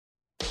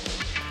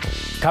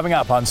Coming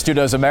up on Stu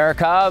Does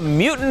America,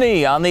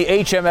 mutiny on the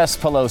HMS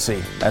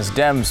Pelosi. As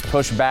Dems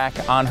push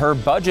back on her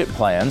budget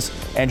plans,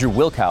 Andrew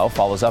Wilkow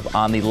follows up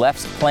on the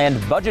left's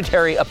planned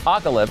budgetary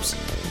apocalypse,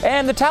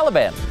 and the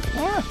Taliban.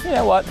 You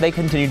know what? They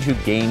continue to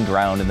gain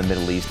ground in the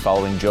Middle East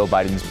following Joe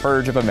Biden's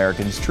purge of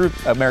American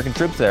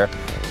troops there,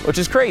 which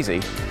is crazy.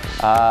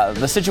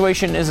 The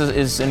situation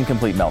is in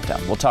complete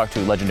meltdown. We'll talk to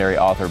legendary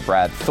author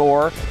Brad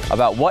Thor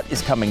about what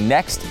is coming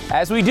next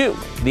as we do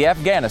the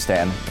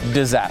Afghanistan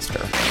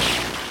disaster.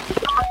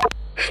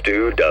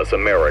 Stu Does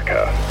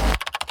America.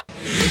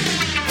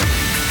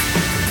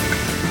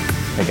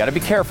 I got to be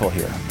careful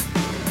here.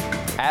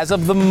 As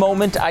of the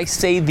moment I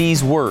say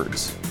these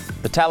words,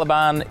 the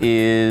Taliban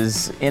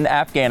is in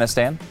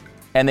Afghanistan,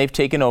 and they've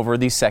taken over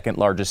the second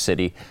largest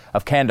city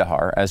of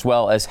Kandahar, as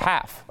well as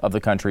half of the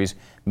country's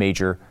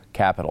major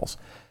capitals.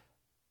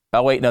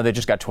 Oh, wait, no, they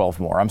just got 12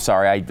 more. I'm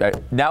sorry.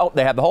 Now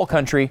they have the whole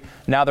country.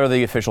 Now they're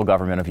the official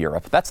government of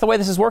Europe. That's the way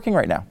this is working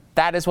right now.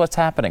 That is what's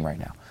happening right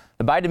now.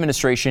 The Biden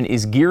administration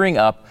is gearing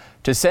up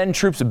to send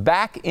troops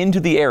back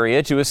into the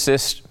area to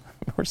assist.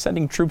 We're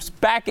sending troops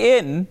back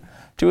in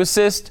to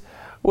assist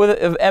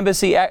with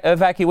embassy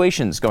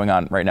evacuations going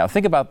on right now.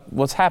 Think about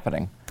what's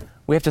happening.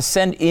 We have to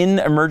send in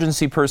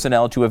emergency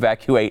personnel to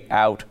evacuate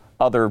out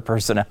other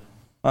personnel.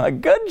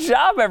 Good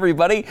job,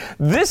 everybody.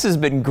 This has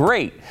been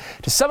great.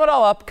 To sum it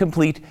all up,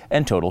 complete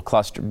and total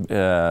cluster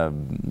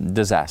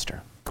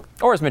disaster.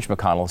 Or as Mitch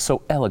McConnell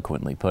so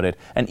eloquently put it,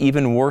 an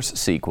even worse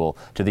sequel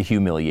to the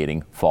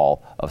humiliating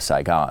fall of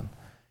Saigon.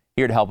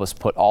 Here to help us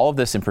put all of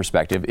this in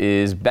perspective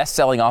is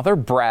best-selling author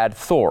Brad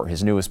Thor.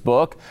 His newest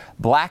book,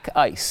 Black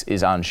Ice,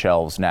 is on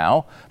shelves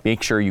now.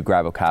 Make sure you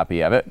grab a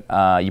copy of it.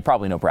 You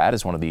probably know Brad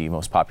as one of the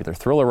most popular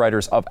thriller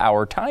writers of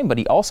our time, but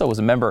he also was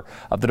a member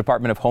of the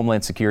Department of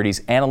Homeland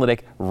Security's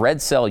analytic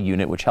Red Cell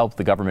unit, which helped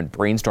the government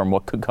brainstorm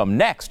what could come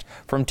next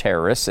from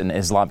terrorists and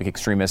Islamic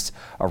extremists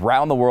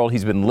around the world.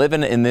 He's been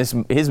living in this,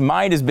 his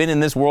mind has been in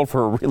this world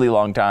for a really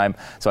long time,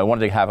 so I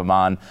wanted to have him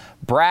on.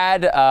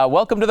 Brad,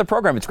 welcome to the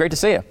program. It's great to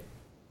see you.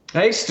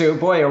 Hey, Stu.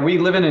 Boy, are we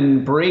living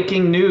in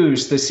breaking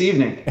news this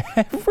evening.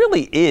 It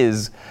really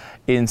is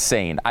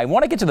insane. I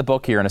want to get to the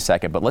book here in a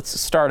second, but let's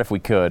start, if we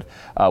could,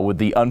 with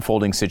the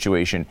unfolding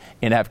situation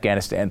in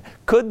Afghanistan.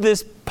 Could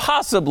this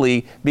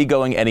possibly be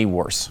going any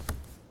worse?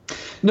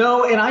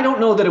 No, and I don't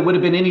know that it would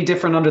have been any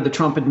different under the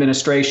Trump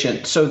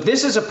administration. So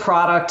this is a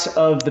product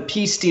of the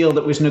peace deal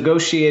that was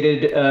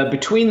negotiated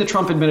between the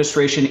Trump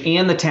administration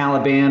and the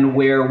Taliban,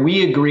 where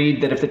we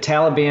agreed that if the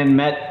Taliban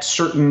met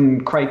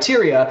certain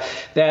criteria,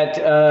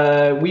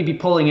 that we'd be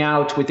pulling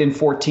out within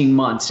 14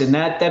 months. And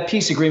that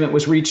peace agreement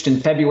was reached in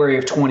February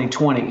of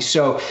 2020.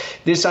 So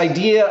this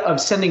idea of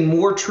sending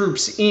more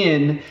troops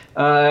in,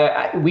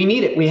 we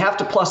need it. We have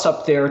to plus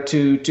up there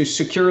to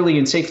securely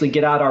and safely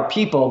get out our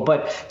people.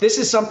 But this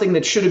is something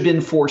that should have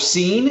been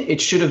foreseen. It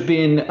should have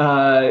been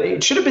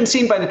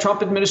seen by the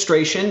Trump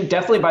administration,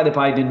 definitely by the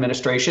Biden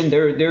administration.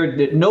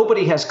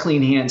 Nobody has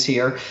clean hands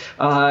here,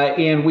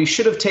 and we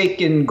should have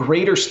taken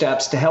greater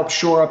steps to help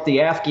shore up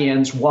the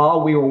Afghans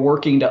while we were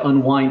working to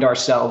unwind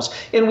ourselves,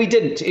 and we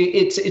didn't.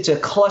 It's a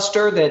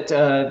cluster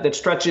that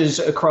stretches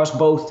across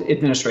both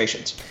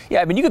administrations.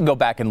 Yeah, I mean, you could go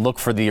back and look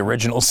for the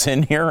original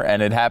sin here,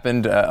 and it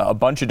happened a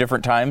bunch of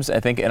different times, I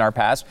think, in our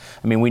past.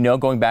 I mean, we know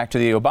going back to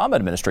the Obama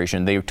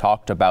administration, they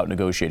talked about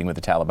negotiating with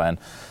the Taliban.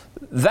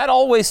 That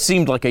always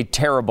seemed like a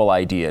terrible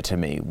idea to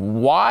me.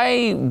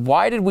 Why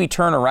did we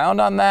turn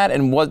around on that,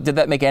 and did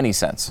that make any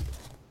sense?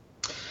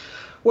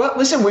 Well,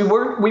 listen, we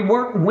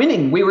weren't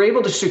winning. We were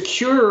able to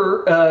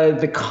secure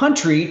the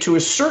country to a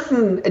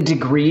certain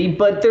degree,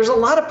 but there's a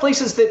lot of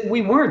places that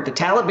we weren't. The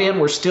Taliban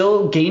were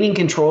still gaining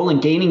control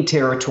and gaining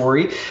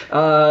territory.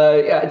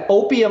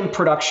 Opium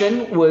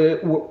production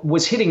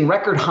was hitting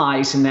record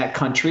highs in that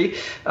country.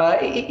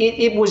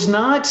 It was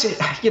not,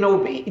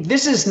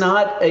 this is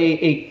not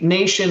a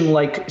nation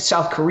like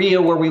South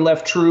Korea where we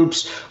left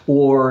troops,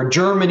 or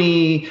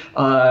Germany,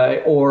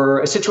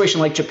 or a situation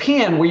like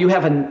Japan where you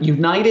have a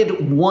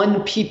united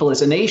one people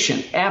as a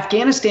nation.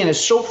 Afghanistan is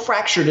so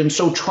fractured and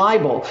so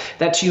tribal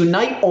that to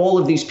unite all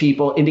of these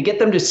people and to get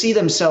them to see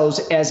themselves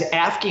as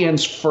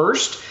Afghans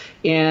first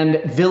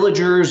and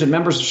villagers and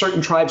members of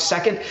certain tribes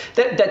second,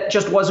 that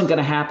just wasn't going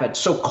to happen.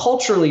 So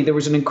culturally, there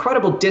was an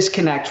incredible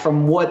disconnect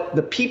from what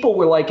the people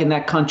were like in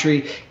that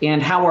country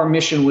and how our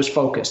mission was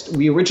focused.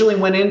 We originally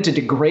went in to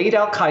degrade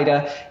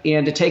al-Qaeda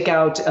and to take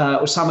out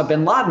Osama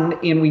bin Laden,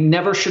 and we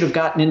never should have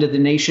gotten into the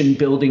nation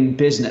building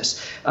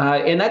business.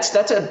 And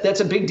that's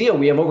a big deal.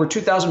 We have over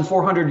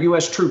 2,400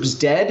 U.S. troops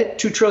dead,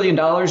 $2 trillion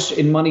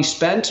in money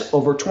spent,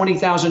 over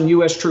 20,000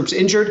 U.S. troops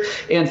injured,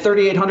 and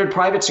 3,800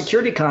 private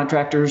security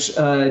contractors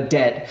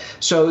dead.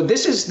 So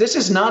this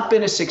has not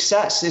been a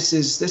success. This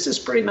is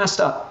pretty messed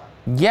up.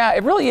 Yeah,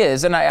 it really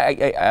is. And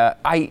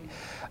I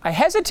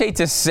hesitate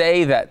to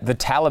say that the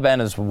Taliban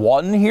has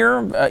won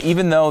here,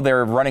 even though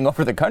they're running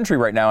over the country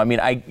right now. I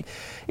mean,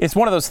 it's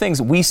one of those things.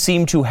 We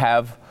seem to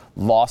have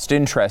lost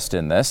interest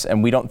in this,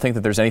 and we don't think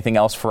that there's anything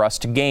else for us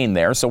to gain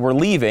there. So we're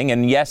leaving.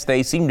 And yes,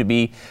 they seem to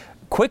be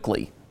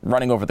quickly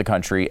running over the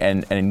country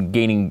and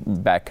gaining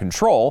back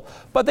control.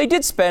 But they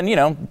did spend,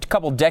 a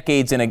couple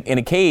decades in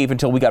a cave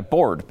until we got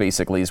bored,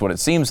 basically, is what it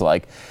seems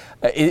like.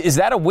 Is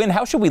that a win?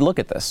 How should we look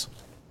at this?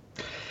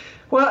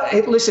 Well,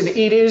 listen,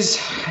 it is,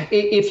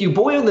 if you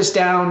boil this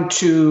down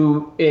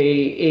to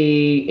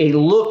a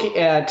look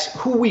at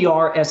who we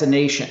are as a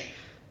nation,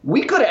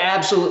 we could have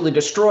absolutely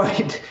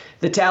destroyed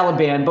the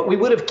Taliban, but we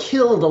would have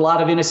killed a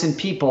lot of innocent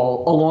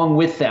people along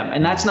with them.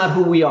 And that's not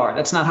who we are.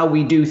 That's not how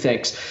we do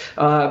things.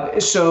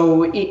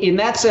 So in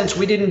that sense,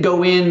 we didn't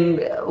go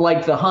in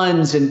like the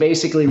Huns and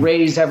basically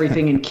raise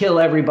everything and kill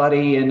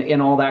everybody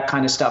and all that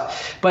kind of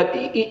stuff. But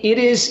it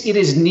is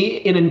an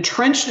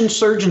entrenched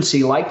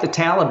insurgency like the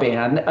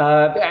Taliban.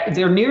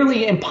 They're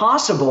nearly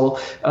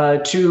impossible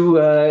to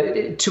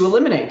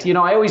eliminate.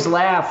 I always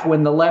laugh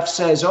when the left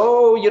says,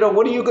 oh,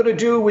 what are you going to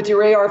do with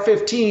your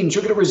AR-15s?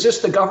 You're going to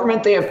resist the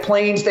government. They have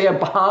planes, they have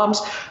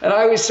bombs. And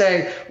I always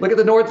say, look at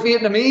the North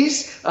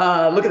Vietnamese,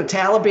 look at the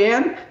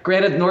Taliban.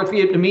 Granted, the North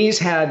Vietnamese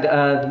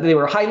they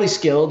were highly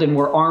skilled and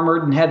were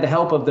armored and had the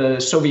help of the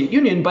Soviet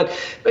Union, but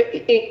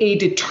a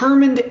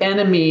determined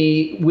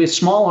enemy with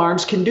small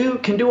arms can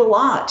do a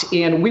lot.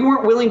 And we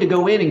weren't willing to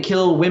go in and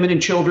kill women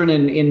and children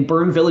and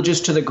burn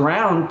villages to the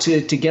ground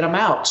to get them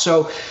out.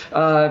 So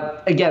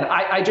again,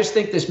 I just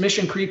think this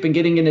mission creep and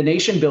getting into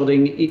nation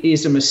building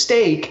is a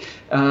mistake.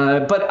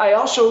 But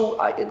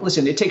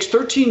listen, it takes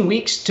 13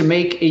 weeks to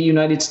make a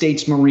United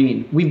States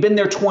Marine. We've been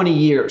there 20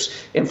 years.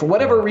 And for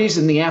whatever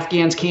reason, the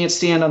Afghans can't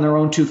stand on their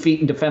own 2 feet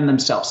and defend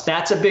themselves.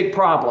 That's a big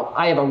problem.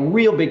 I have a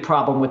real big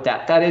problem with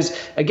that. That is,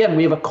 again,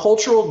 we have a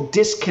cultural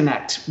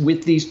disconnect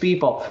with these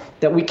people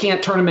that we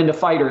can't turn them into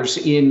fighters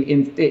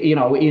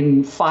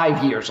in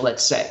 5 years,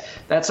 let's say.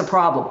 That's a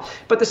problem.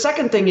 But the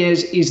second thing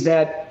is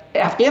that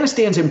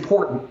Afghanistan's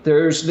important.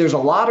 There's a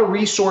lot of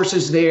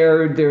resources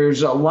there.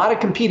 There's a lot of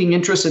competing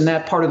interests in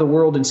that part of the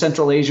world in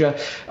Central Asia.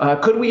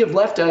 Could we have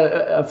left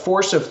a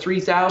force of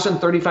 3,000,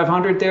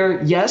 3,500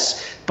 there?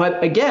 Yes.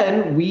 But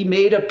again, we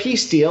made a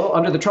peace deal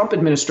under the Trump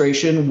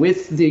administration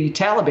with the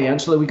Taliban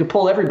so that we could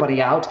pull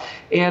everybody out.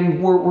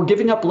 And we're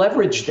giving up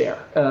leverage there.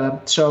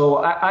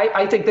 So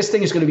I think this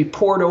thing is going to be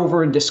poured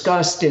over and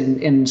discussed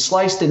and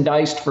sliced and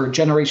diced for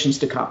generations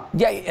to come.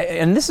 Yeah.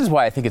 And this is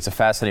why I think it's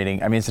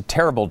it's a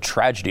terrible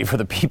tragedy for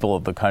the people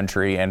of the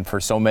country and for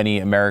so many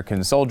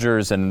American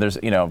soldiers. And there's,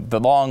 the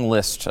long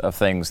list of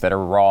things that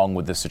are wrong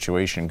with this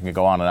situation can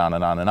go on and on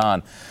and on and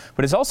on.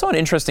 But it's also an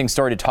interesting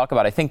story to talk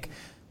about. I think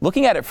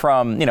looking at it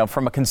from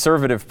a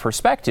conservative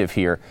perspective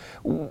here,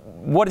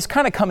 what has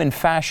kind of come in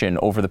fashion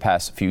over the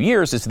past few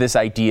years is this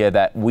idea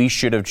that we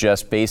should have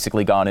just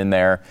basically gone in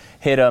there,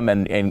 hit them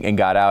and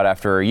got out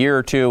after a year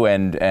or two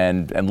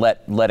and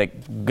let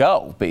it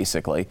go,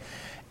 basically.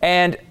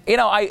 And,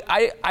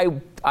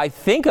 I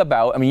think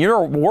about, you're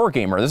a war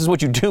gamer. This is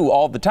what you do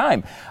all the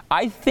time.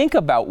 I think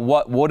about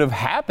what would have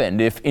happened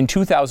if in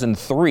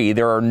 2003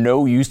 there are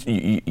no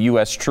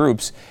U.S.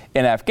 troops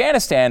in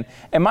Afghanistan.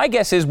 And my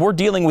guess is we're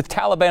dealing with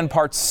Taliban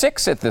Part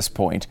 6 at this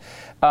point.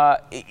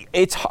 What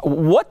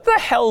the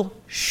hell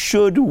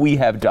should we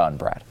have done,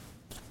 Brad?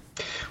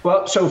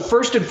 Well, so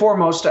first and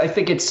foremost, I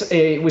think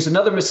it was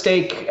another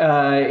mistake.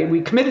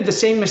 We committed the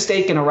same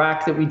mistake in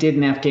Iraq that we did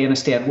in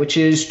Afghanistan, which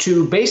is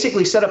to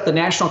basically set up the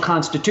national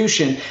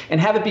constitution and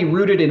have it be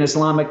rooted in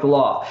Islamic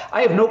law.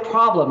 I have no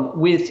problem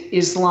with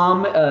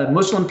Islam,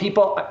 Muslim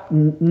people,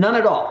 none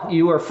at all.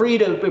 You are free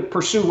to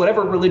pursue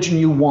whatever religion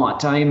you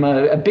want. I am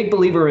a big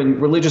believer in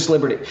religious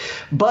liberty.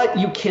 But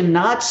you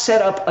cannot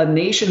set up a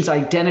nation's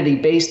identity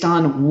based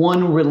on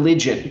one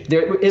religion.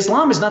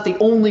 Islam is not the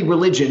only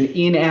religion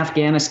in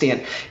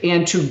Afghanistan.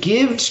 And to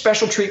give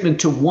special treatment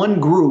to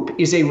one group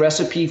is a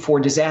recipe for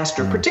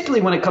disaster,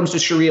 particularly when it comes to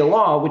Sharia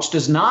law, which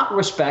does not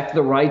respect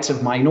the rights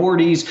of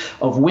minorities,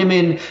 of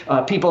women,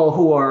 people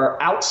who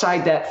are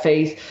outside that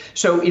faith.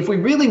 So if we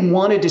really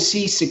wanted to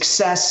see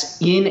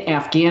success in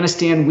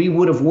Afghanistan, we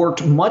would have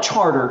worked much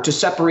harder to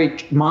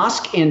separate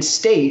mosque and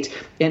state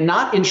and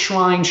not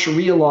enshrine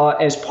Sharia law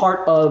as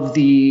part of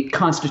the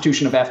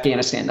Constitution of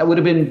Afghanistan. That would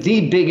have been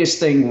the biggest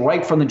thing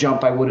right from the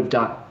jump I would have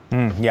done.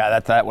 Yeah,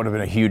 that would have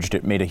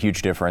been made a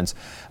huge difference.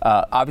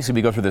 Obviously,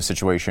 we go through this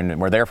situation, and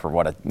we're there for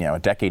a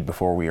decade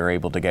before we were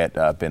able to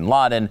get bin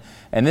Laden,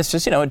 and this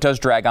just it does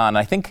drag on.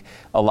 I think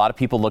a lot of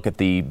people look at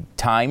the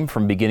time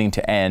from beginning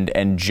to end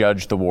and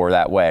judge the war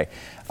that way.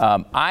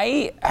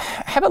 I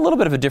have a little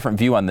bit of a different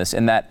view on this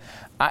in that.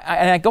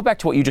 I go back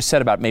to what you just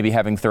said about maybe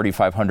having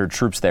 3,500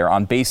 troops there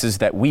on bases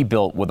that we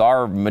built with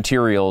our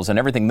materials and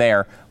everything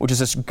there, which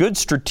is a good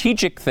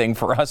strategic thing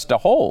for us to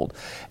hold.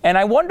 And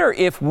I wonder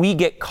if we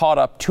get caught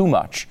up too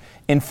much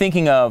in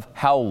thinking of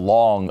how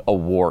long a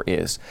war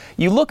is.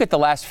 You look at the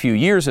last few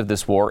years of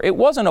this war, it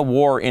wasn't a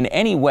war in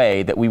any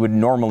way that we would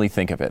normally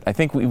think of it. I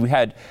think we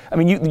had,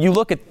 you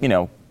look at,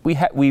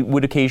 we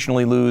would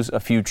occasionally lose a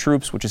few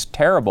troops, which is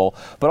terrible,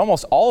 but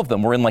almost all of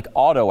them were in like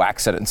auto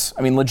accidents.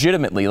 I mean,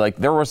 legitimately, like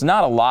there was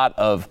not a lot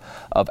of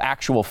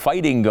actual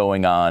fighting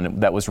going on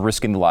that was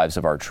risking the lives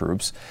of our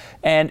troops.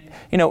 And,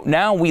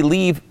 now we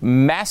leave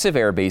massive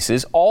air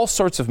bases, all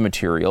sorts of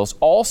materials,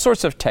 all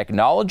sorts of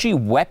technology,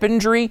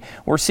 weaponry.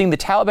 We're seeing the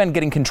Taliban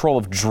getting control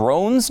of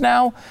drones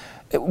now.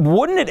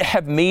 Wouldn't it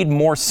have made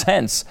more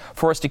sense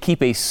for us to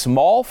keep a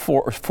small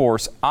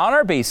force on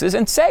our bases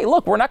and say,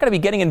 look, we're not going to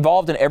be getting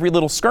involved in every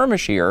little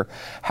skirmish here.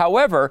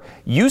 However,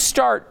 you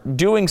start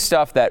doing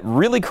stuff that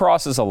really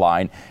crosses a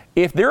line.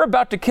 If they're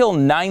about to kill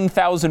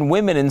 9,000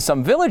 women in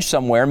some village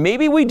somewhere,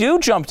 maybe we do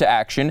jump to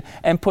action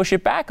and push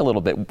it back a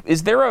little bit.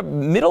 Is there a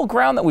middle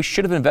ground that we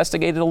should have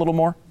investigated a little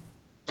more?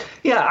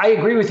 Yeah, I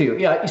agree with you.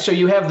 Yeah, so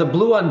you have the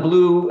blue on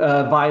blue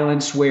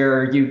violence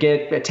where you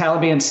get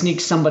Taliban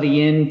sneaks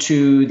somebody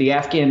into the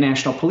Afghan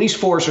National Police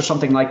Force or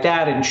something like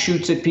that and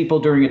shoots at people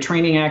during a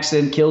training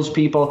accident, kills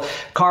people,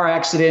 car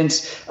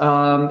accidents.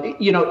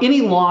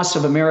 Any loss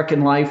of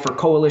American life or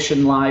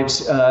coalition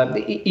lives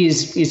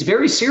is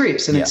very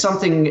serious. And it's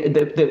something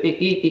that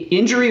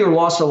injury or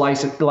loss of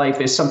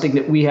life is something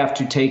that we have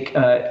to take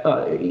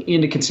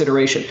into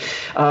consideration.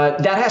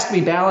 That has to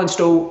be balanced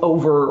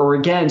over or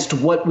against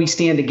what we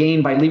stand to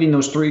gain by leaving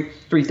those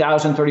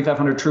 3,000,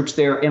 3,500 troops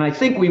there. And I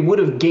think we would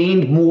have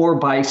gained more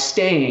by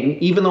staying,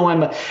 even though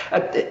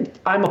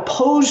I'm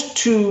opposed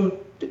to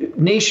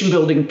nation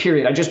building,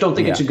 period. I just don't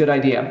think it's a good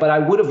idea. But I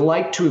would have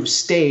liked to have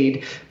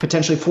stayed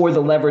potentially for the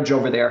leverage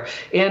over there.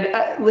 And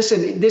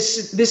listen,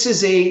 this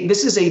is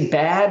a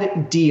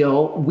bad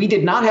deal. We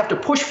did not have to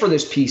push for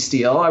this peace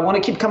deal. I want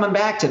to keep coming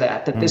back to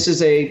that. This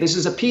is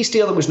a peace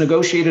deal that was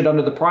negotiated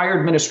under the prior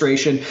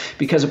administration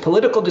because a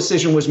political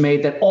decision was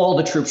made that all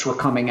the troops were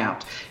coming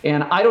out.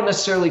 And I don't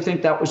necessarily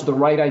think that was the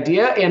right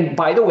idea. And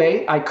by the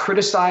way, I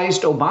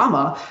criticized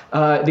Obama,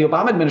 the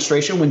Obama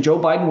administration, when Joe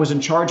Biden was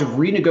in charge of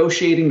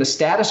renegotiating the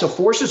status of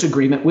forces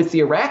agreement with the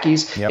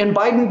Iraqis, and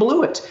Biden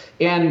blew it.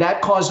 And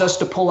that caused us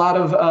to pull out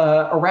of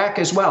Iraq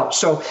as well.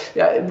 So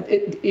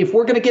if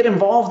we're going to get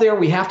involved there,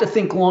 we have to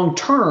think long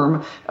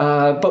term.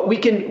 But we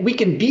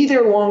can be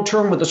there long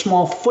term with a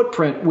small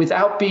footprint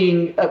without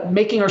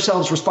making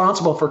ourselves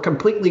responsible for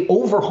completely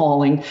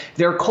overhauling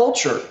their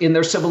culture in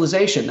their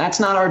civilization. That's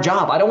not our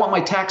job. I don't want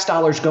my tax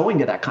dollars going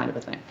to that kind of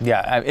a thing.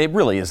 Yeah, it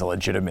really is a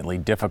legitimately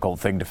difficult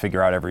thing to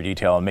figure out every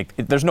detail and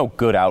there's no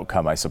good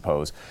outcome, I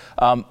suppose.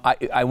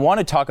 I want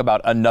to talk about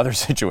another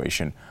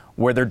situation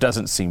where there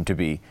doesn't seem to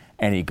be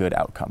any good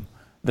outcome.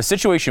 The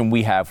situation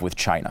we have with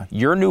China.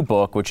 Your new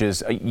book, which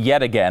is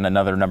yet again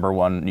another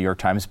 #1 New York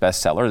Times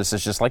bestseller. This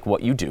is just like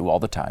what you do all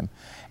the time.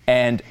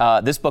 And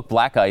this book,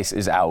 Black Ice,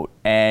 is out.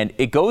 And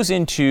it goes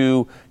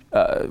into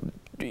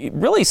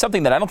really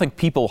something that I don't think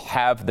people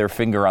have their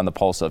finger on the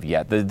pulse of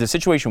yet. The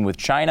situation with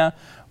China,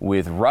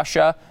 with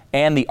Russia,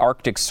 and the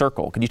Arctic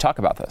Circle. Can you talk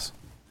about this?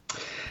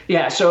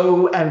 Yeah,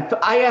 so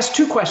I asked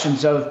two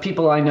questions of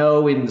people I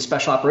know in the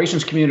special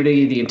operations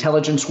community, the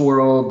intelligence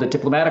world, the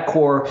diplomatic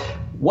corps.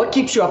 What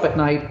keeps you up at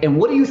night, and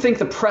what do you think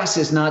the press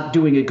is not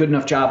doing a good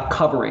enough job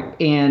covering?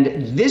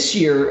 And this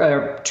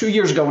year, 2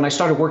 years ago, when I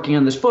started working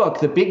on this book,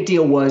 the big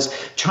deal was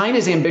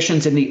China's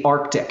ambitions in the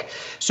Arctic.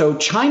 So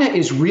China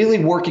is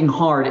really working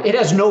hard. It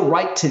has no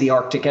right to the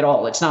Arctic at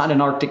all. It's not an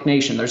Arctic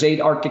nation. There's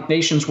 8 Arctic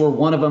nations. We're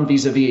one of them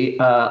vis-a-vis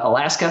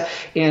Alaska.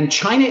 And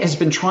China has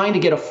been trying to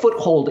get a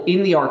foothold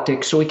in the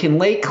Arctic so it can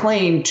lay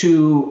claim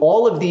to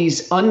all of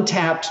these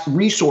untapped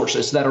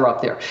resources that are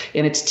up there.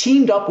 And it's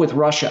teamed up with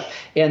Russia.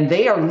 And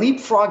they are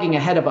leapfrogging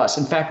ahead of us.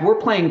 In fact, we're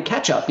playing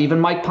catch up. Even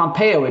Mike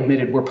Pompeo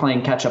admitted we're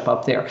playing catch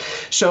up there.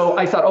 So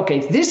I thought, okay,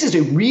 this is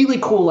a really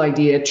cool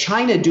idea.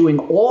 China doing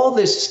all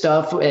this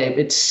stuff.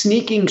 It's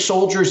sneaking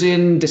soldiers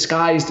in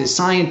disguised as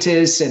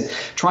scientists and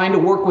trying to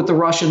work with the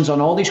Russians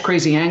on all these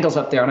crazy angles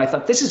up there. And I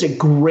thought this is a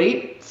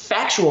great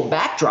factual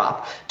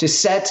backdrop to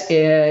set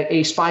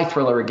a spy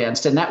thriller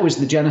against. And that was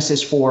the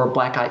genesis for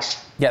Black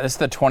Ice. Yeah, this is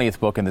the 20th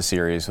book in the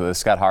series with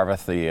Scott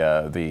Harvath,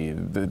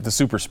 the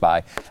super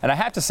spy. And I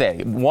have to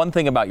say, one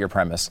thing about your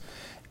premise,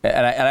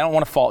 and I don't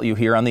want to fault you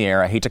here on the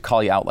air. I hate to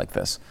call you out like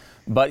this.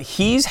 But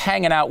he's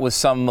hanging out with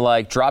some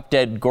like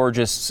drop-dead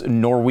gorgeous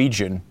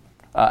Norwegian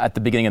at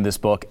the beginning of this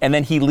book. And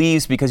then he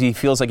leaves because he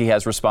feels like he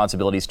has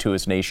responsibilities to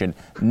his nation.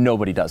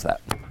 Nobody does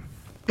that.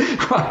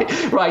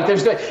 Right.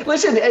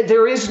 Listen,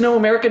 there is no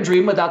American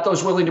dream without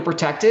those willing to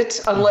protect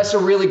it, unless a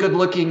really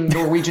good-looking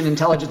Norwegian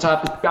intelligence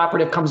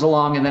operative comes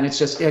along, and then it's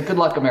just, good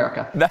luck,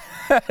 America.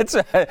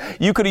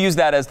 You could have used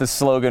that as the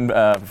slogan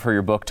for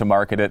your book to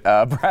market it.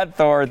 Brad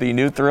Thor, the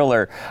new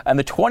thriller, and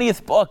the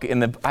 20th book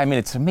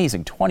it's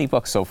amazing, 20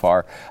 books so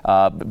far.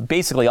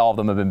 Basically, all of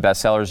them have been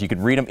bestsellers. You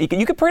could read them.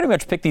 You could pretty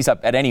much pick these up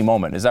at any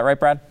moment. Is that right,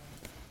 Brad?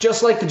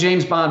 Just like the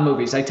James Bond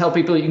movies. I tell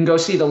people you can go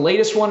see the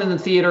latest one in the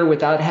theater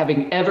without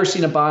having ever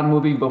seen a Bond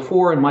movie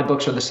before, and my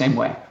books are the same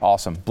way.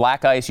 Awesome.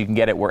 Black Ice, you can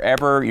get it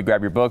wherever you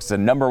grab your books. It's the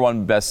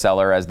 #1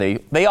 bestseller, as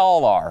they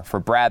all are, for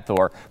Brad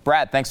Thor.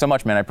 Brad, thanks so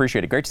much, man. I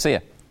appreciate it. Great to see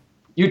you.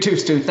 You too,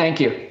 Stu. Thank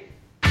you.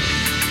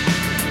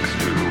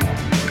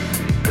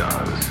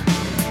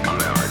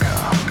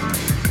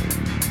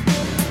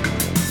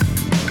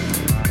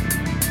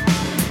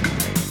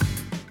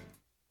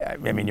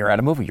 mean, you're at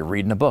a movie, you're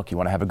reading a book, you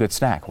want to have a good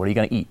snack. What are you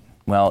going to eat?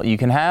 Well, you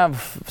can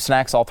have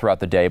snacks all throughout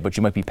the day, but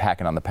you might be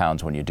packing on the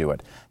pounds when you do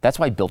it. That's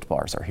why Built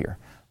Bars are here.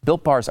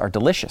 Built Bars are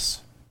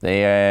delicious.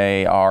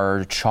 They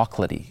are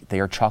chocolatey. They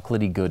are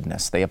chocolatey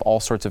goodness. They have all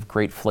sorts of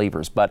great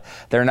flavors, but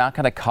they're not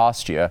going to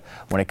cost you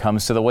when it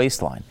comes to the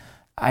waistline.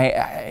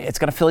 It's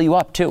going to fill you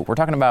up, too. We're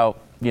talking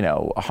about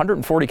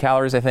 140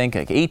 calories, I think,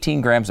 like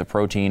 18 grams of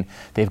protein.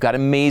 They've got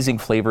amazing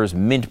flavors,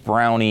 mint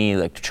brownie,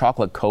 like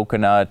chocolate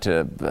coconut.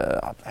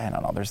 I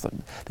don't know.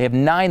 They have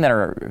 9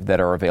 that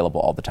are available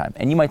all the time.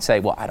 And you might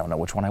say, well, I don't know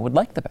which one I would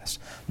like the best.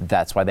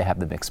 That's why they have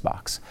the mix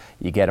box.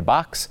 You get a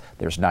box.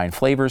 There's 9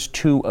 flavors,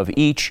 2 of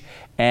each,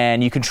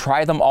 and you can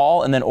try them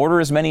all and then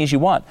order as many as you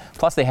want.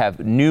 Plus, they have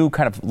new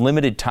kind of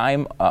limited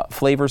time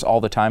flavors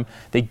all the time.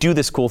 They do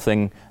this cool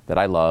thing that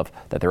I love,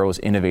 that they're always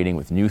innovating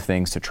with new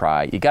things to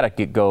try. You got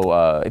to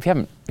go, if you're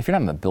not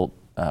on the Built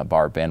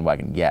Bar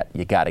bandwagon yet,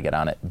 you got to get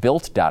on it.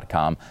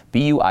 Built.com,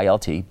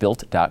 B-U-I-L-T,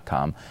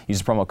 Built.com. Use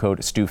the promo code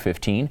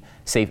STU15,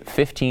 save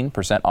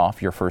 15%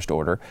 off your first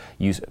order.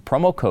 Use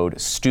promo code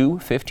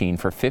STU15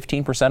 for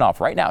 15% off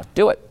right now.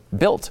 Do it,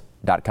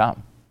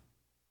 Built.com.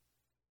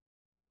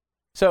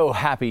 So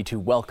happy to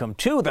welcome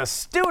to the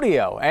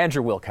studio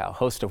Andrew Wilkow,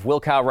 host of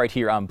Wilkow right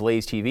here on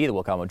Blaze TV, the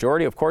Wilkow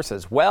Majority, of course,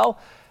 as well.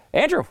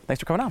 Andrew,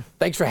 thanks for coming on.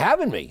 Thanks for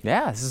having me.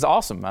 Yeah, this is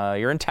awesome.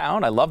 You're in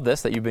town. I love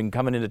this, that you've been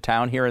coming into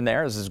town here and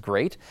there. This is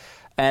great.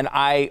 And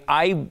I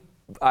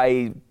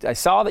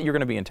saw that you're going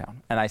to be in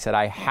town. And I said,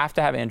 I have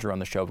to have Andrew on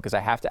the show because I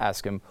have to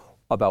ask him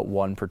about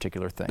one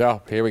particular thing.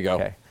 Oh, here we go.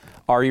 Okay.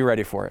 Are you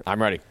ready for it?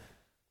 I'm ready.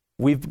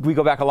 We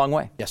go back a long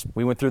way. Yes.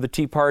 We went through the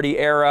Tea Party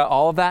era,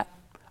 all of that.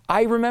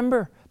 I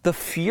remember the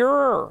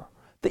furor,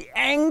 the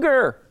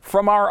anger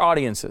from our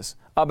audiences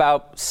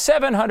about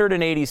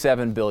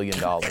 $787 billion.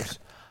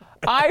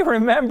 I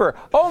remember,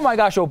 oh my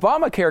gosh,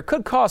 Obamacare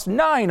could cost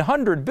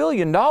 $900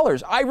 billion.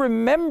 I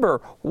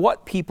remember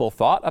what people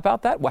thought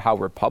about that, how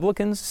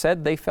Republicans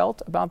said they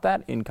felt about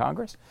that in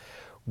Congress.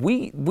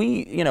 We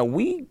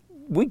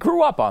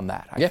grew up on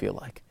that, I feel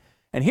like.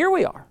 And here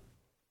we are,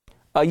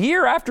 a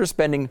year after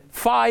spending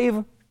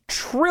 $5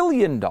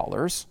 trillion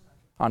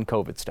on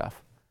COVID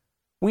stuff.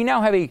 We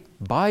now have a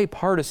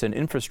bipartisan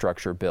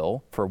infrastructure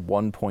bill for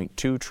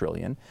 $1.2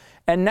 trillion.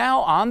 And now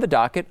on the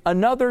docket,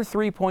 another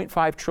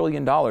 $3.5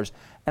 trillion. And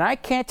I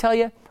can't tell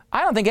you,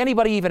 I don't think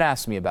anybody even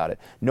asked me about it.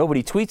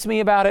 Nobody tweets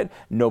me about it.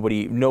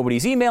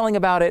 Nobody's emailing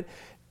about it.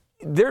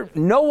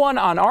 No one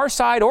on our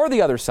side or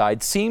the other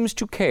side seems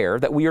to care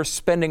that we are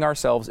spending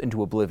ourselves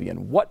into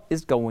oblivion. What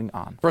is going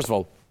on? First of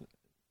all, I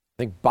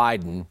think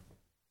Biden,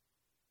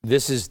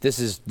 this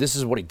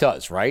is what he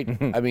does, right?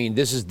 I mean,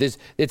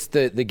 it's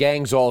the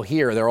gang's all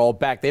here. They're all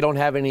back. They don't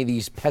have any of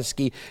these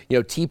pesky,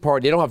 Tea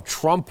Party. They don't have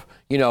Trump,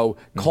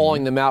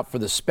 calling them out for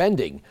the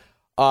spending.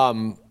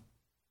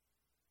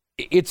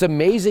 It's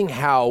amazing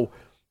how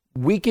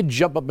we could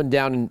jump up and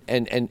down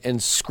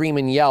and scream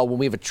and yell when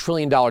we have $1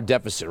 trillion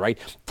deficit, right?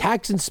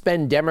 Tax and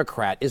spend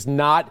Democrat is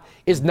not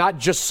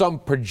just some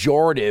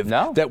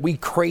pejorative that we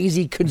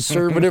crazy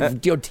conservative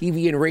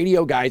TV and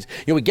radio guys,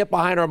 we get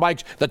behind our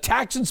mics. The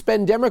tax and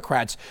spend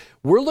Democrats.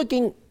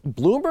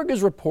 Bloomberg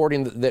is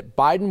reporting that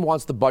Biden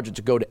wants the budget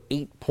to go to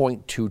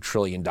 $8.2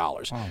 trillion.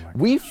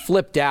 We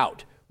flipped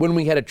out when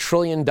we had $1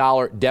 trillion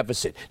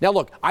deficit. Now,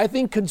 look, I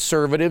think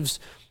conservatives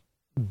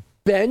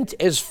bent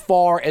as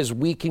far as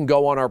we can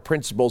go on our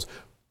principles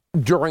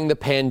during the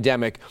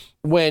pandemic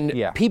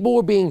when people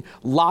were being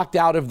locked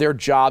out of their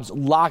jobs,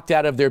 locked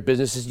out of their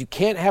businesses. You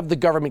can't have the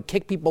government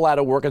kick people out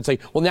of work and say,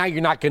 well, now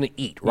you're not going to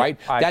eat, right?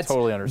 I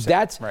totally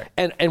understand.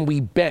 And we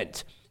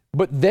bent.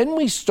 But then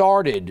we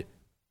started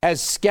as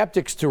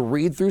skeptics to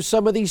read through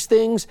some of these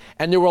things,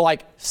 and there were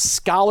like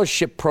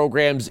scholarship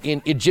programs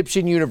in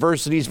Egyptian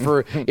universities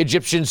for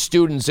Egyptian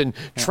students and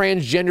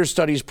transgender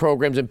studies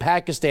programs in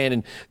Pakistan,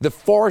 and the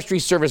Forestry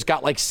Service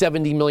got like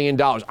 $70 million.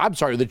 I'm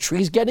sorry, are the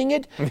trees getting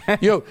it?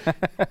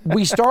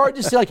 We started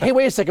to say like, hey,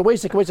 wait a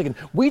second.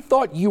 We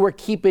thought you were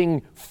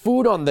keeping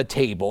food on the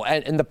table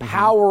and the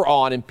power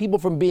on and people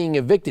from being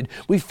evicted.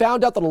 We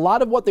found out that a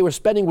lot of what they were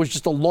spending was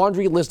just a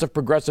laundry list of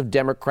progressive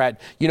Democrat,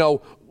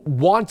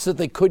 wants that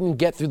they couldn't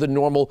get through the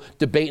normal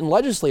debate and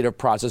legislative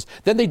process.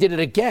 Then they did it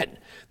again.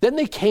 Then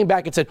they came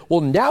back and said,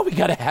 well, now we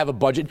got to have a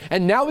budget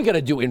and now we got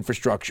to do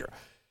infrastructure.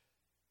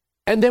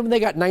 And then when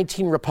they got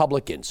 19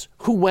 Republicans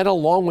who went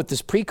along with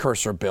this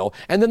precursor bill,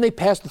 and then they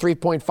passed the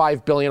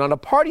 $3.5 billion on a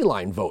party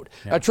line vote,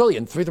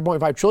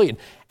 $3.5 trillion.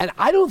 And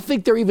I don't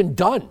think they're even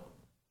done.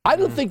 I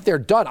don't think they're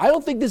done. I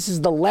don't think this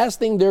is the last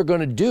thing they're going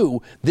to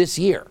do this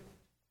year.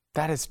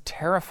 That is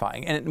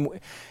terrifying.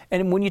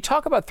 And when you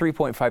talk about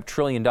 $3.5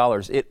 trillion,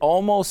 it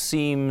almost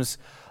seems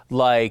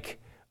like,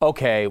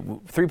 okay,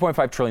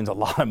 $3.5 trillion is a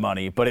lot of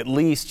money, but at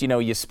least,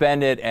 you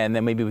spend it and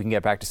then maybe we can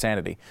get back to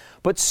sanity.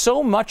 But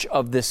so much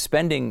of this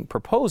spending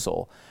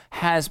proposal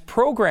has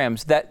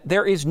programs that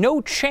there is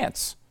no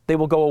chance they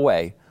will go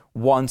away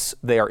once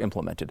they are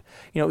implemented.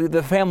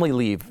 The family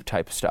leave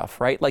type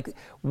stuff, right? Like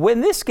when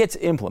this gets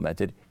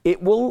implemented,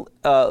 it will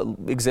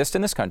exist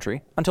in this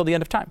country until the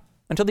end of time.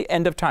 Until the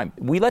end of time.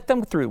 We let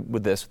them through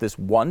with this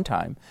one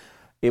time.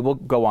 it will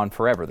go on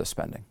forever, the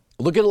spending.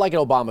 Look at it like an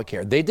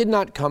Obamacare. They did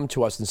not come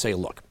to us and say,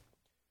 look,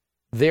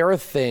 there are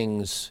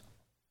things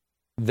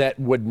that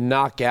would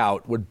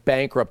would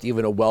bankrupt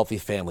even a wealthy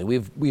family.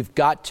 We've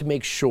got to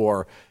make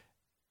sure,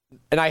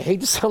 and I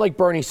hate to sound like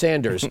Bernie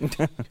Sanders,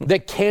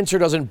 that cancer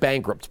doesn't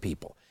bankrupt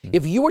people.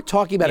 If you were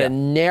talking about a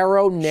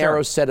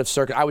narrow set of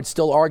circuits, I would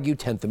still argue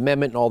 10th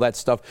Amendment and all that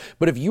stuff.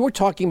 But if you were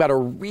talking about a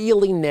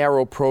really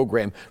narrow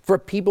program for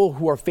people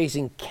who are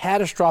facing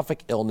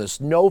catastrophic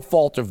illness, no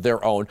fault of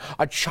their own,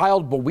 a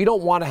child, but we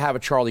don't want to have a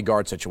Charlie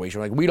Gard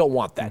situation. Like, we don't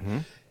want that. Mm-hmm.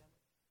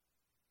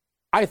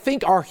 I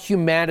think our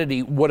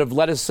humanity would have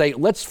let us say,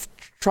 let's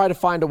try to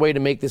find a way to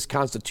make this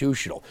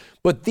constitutional.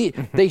 But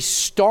they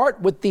start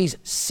with these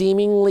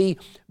seemingly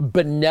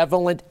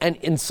benevolent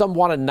and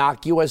somewhat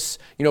innocuous,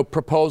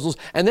 proposals,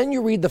 and then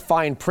you read the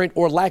fine print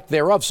or lack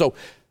thereof. So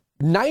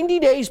 90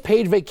 days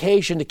paid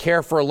vacation to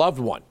care for a loved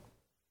one.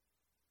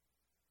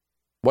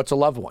 What's a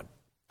loved one?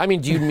 I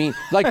mean, do you mean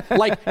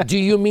do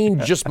you mean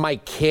just my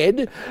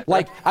kid?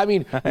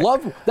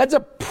 Love, that's a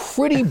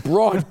pretty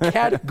broad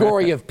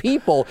category of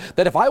people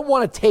that if I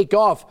want to take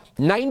off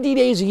 90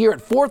 days a year at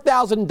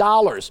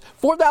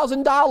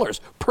 $4,000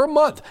 per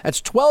month,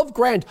 that's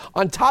 $12,000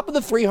 on top of the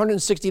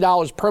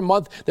 $360 per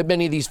month that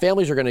many of these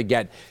families are going to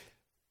get.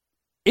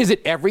 Is it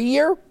every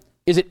year?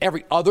 Is it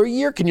every other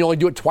year? Can you only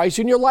do it twice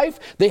in your life?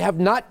 They have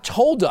not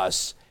told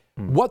us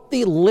what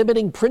the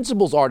limiting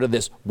principles are to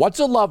this. What's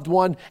a loved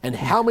one, and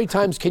how many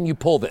times can you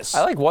pull this?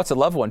 I like what's a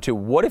loved one, too.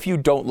 What if you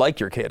don't like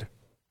your kid?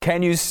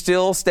 Can you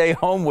still stay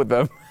home with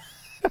them?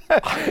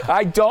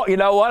 I don't, you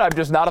know what? I'm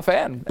just not a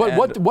fan.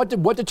 But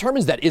what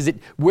determines that? Is it,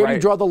 where do you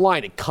draw the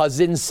line?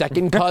 Cousins,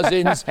 second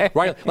cousins,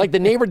 right? Like the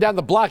neighbor down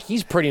the block,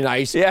 he's pretty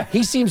nice. Yeah.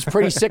 He seems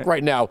pretty sick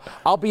right now.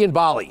 I'll be in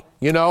Bali,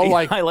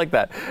 I like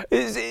that.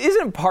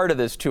 Isn't part of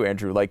this, too,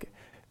 Andrew,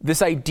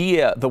 this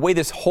idea, the way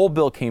this whole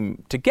bill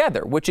came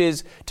together, which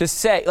is to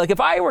say, if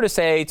I were to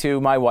say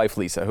to my wife,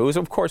 Lisa, who is,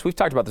 of course, we've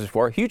talked about this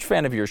before, a huge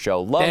fan of your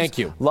show,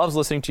 loves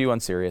listening to you on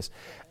Sirius,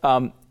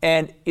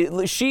 and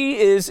she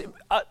is,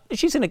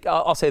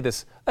 I'll say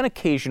this, an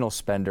occasional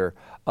spender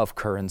of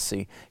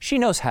currency. She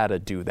knows how to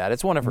do that.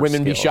 It's one of her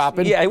Women skills. Be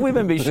shopping? Yeah,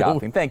 women be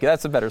shopping. Thank you.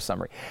 That's a better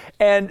summary.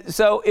 And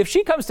so if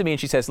she comes to me and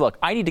she says, look,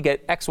 I need to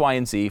get X, Y,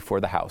 and Z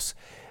for the house.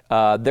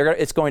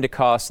 It's going to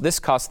cost this,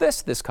 costs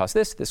this, this costs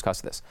this, this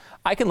costs this.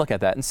 I can look at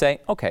that and say,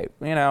 okay,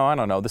 I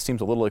don't know, this seems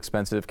a little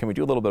expensive. Can we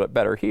do a little bit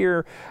better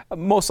here?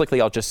 Most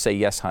likely I'll just say,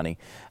 yes, honey.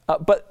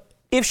 But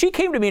if she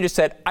came to me and just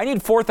said, I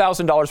need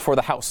 $4,000 for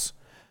the house,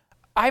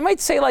 I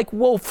might say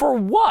well, for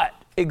what?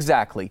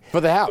 Exactly. For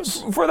the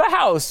house. For the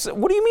house.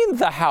 What do you mean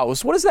the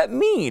house? What does that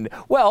mean?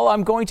 Well,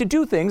 I'm going to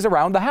do things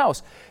around the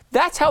house.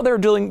 That's how they're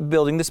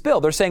building this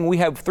bill. They're saying we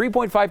have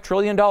 $3.5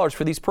 trillion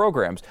for these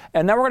programs,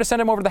 and now we're going to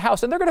send them over to the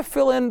House, and they're going to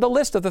fill in the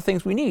list of the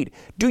things we need.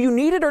 Do you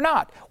need it or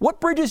not?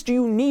 What bridges do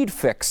you need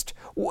fixed?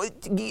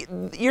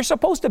 You're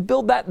supposed to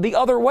build that the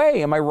other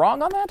way. Am I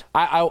wrong on that?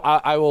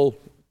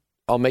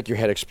 I'll make your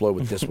head explode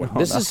with this one.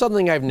 This is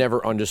something I've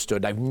never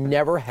understood.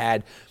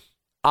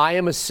 I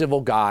am a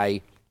civil guy.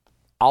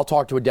 I'll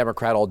talk to a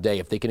Democrat all day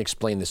if they can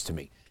explain this to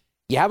me.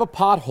 You have a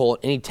pothole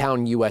in any town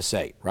in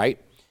USA, right?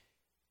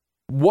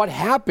 What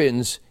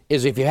happens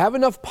is if you have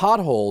enough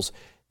potholes,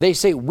 they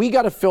say, we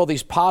got to fill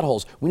these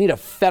potholes. We need a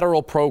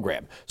federal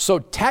program. So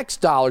tax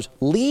dollars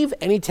leave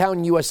any town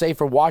in USA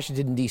for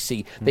Washington,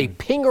 D.C. They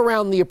ping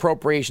around the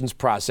appropriations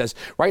process,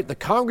 right? The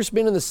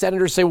congressmen and the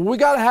senators say, well, we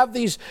got to have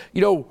these,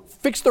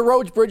 fix the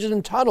roads, bridges,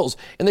 and tunnels.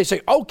 And they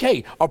say,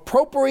 okay,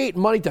 appropriate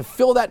money to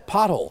fill that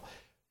pothole.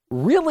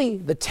 Really,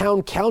 the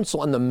town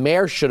council and the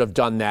mayor should have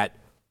done that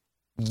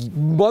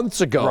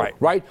months ago,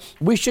 right?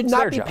 We should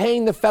not be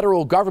paying the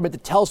federal government to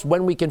tell us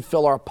when we can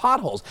fill our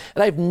potholes.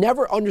 And I've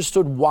never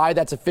understood why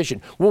that's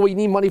efficient. Well, we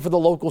need money for the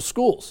local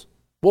schools.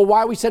 Well, why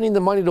are we sending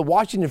the money to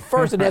Washington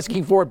first and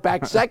asking for it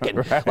back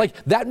second?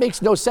 That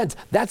makes no sense.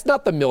 That's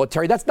not the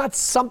military. That's not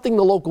something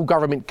the local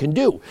government can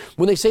do.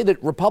 When they say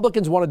that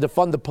Republicans wanted to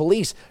fund the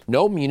police,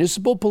 no,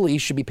 municipal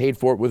police should be paid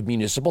for with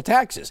municipal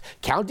taxes.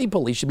 County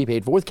police should be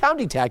paid for with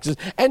county taxes,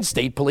 and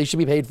state police should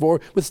be paid for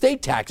with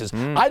state taxes.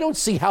 I don't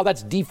see how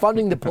that's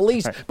defunding the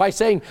police by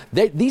saying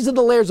these are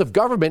the layers of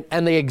government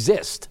and they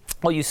exist.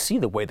 Well, you see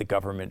the way the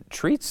government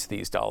treats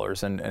these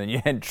dollars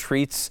and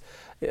treats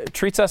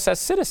us as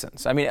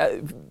citizens. I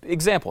mean,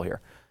 example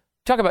here.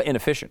 Talk about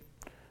inefficient.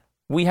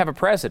 We have a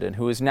president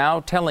who is now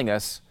telling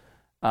us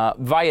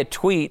via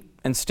tweet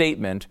and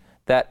statement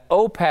that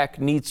OPEC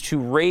needs to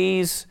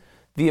raise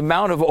the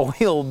amount of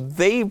oil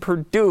they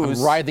produce.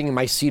 I'm writhing in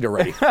my seat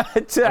already.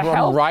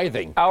 I'm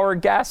writhing. Our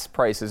gas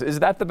prices. Is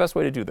that the best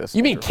way to do this?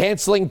 You mean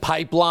canceling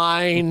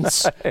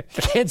pipelines,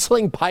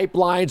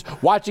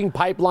 watching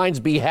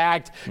pipelines be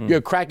hacked,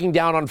 cracking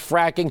down on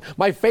fracking.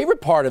 My favorite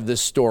part of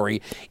this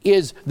story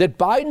is that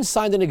Biden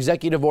signed an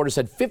executive order that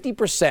said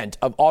 50%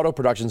 of auto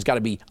production has got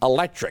to be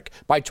electric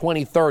by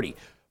 2030.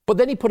 But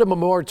then he put a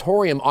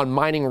moratorium on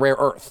mining rare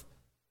earth.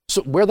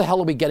 So where the hell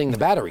are we getting the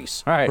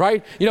batteries?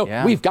 Right.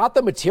 We've got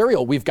the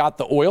material, we've got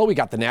the oil, we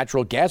got the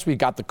natural gas, we've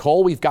got the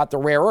coal, we've got the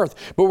rare earth.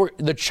 But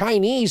the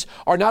Chinese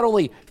are not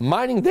only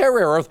mining their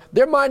rare earth,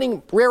 they're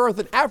mining rare earth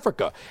in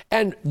Africa.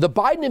 And the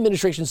Biden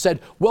administration said,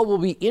 well, we'll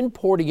be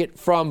importing it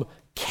from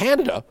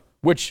Canada,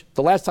 which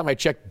the last time I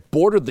checked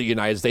bordered the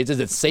United States. Is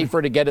it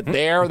safer to get it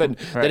there than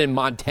in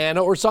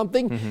Montana or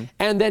something?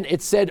 And then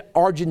it said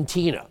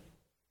Argentina.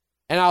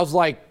 And I was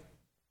like,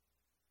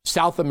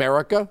 South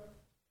America?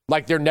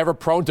 Like they're never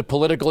prone to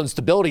political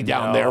instability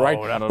down there, right?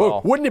 Not at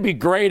all. Wouldn't it be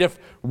great if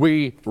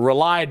we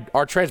relied,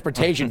 our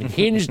transportation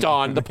hinged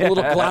on the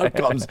political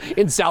outcomes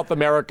in South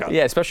America?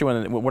 Yeah, especially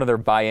when one of their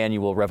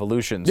biannual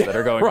revolutions that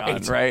are going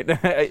on, right?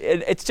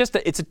 It's just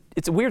it's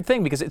a weird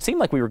thing because it seemed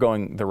like we were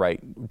going the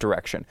right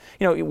direction.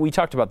 We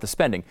talked about the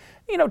spending.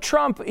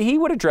 Trump, he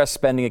would address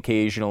spending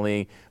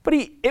occasionally, but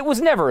it was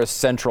never a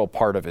central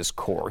part of his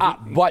core.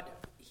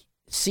 But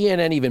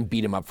CNN even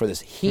beat him up for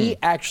this. He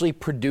actually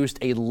produced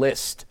a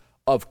list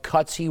of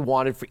cuts he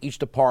wanted for each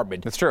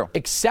department. That's true.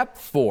 Except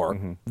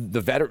for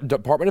the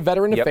Department of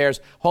Veteran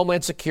Affairs,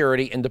 Homeland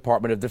Security, and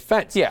Department of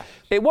Defense. Yeah,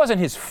 it wasn't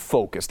his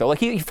focus, though. Like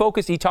he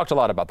talked a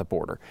lot about the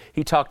border.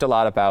 He talked a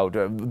lot about,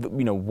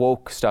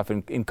 woke stuff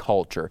in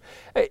culture.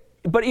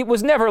 But it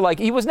was never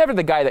he was never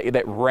the guy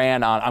that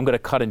ran on, I'm going to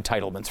cut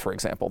entitlements, for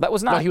example. That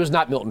was not. No, he was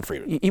not Milton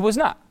Friedman. He was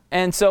not.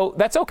 And so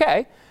that's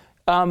okay.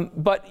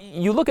 But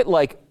you look at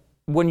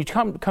when you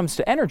comes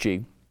to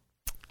energy,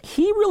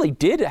 he really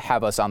did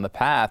have us on the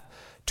path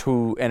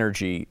to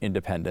energy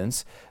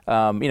independence.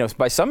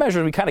 By some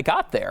measures, we kind of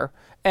got there.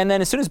 And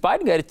then as soon as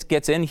Biden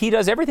gets in, he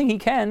does everything he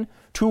can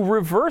to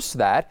reverse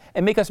that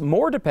and make us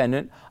more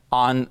dependent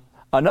on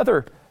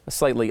another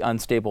slightly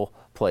unstable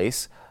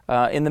place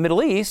in the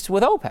Middle East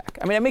with OPEC.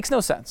 I mean, it makes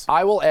no sense.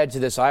 I will add to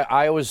this.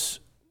 I was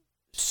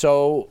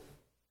so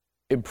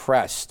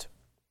impressed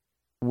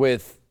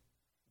with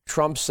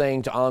Trump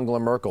saying to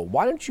Angela Merkel,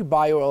 why don't you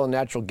buy oil and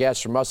natural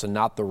gas from us and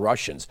not the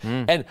Russians?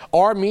 And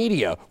our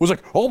media was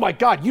like, oh my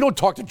God, you don't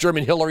talk to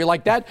German Hillary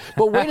like that.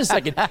 But wait a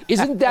second,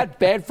 isn't that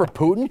bad for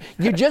Putin?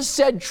 You just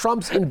said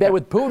Trump's in bed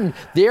with Putin.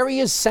 There he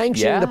is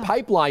sanctioning the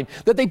pipeline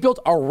that they built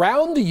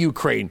around the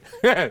Ukraine.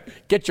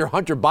 Get your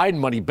Hunter Biden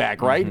money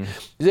back, right?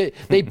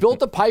 They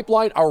built a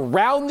pipeline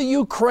around the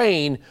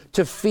Ukraine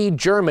to feed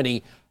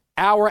Germany,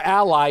 our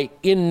ally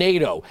in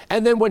NATO.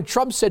 And then when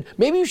Trump said,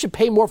 maybe you should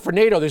pay more for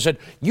NATO, they said,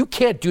 you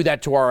can't do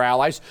that to our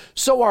allies.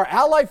 So our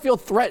ally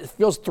feels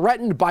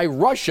threatened by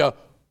Russia,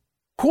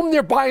 whom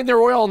they're buying their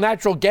oil and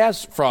natural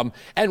gas from.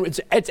 And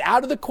it's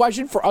out of the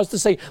question for us to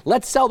say,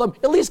 let's sell them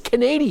at least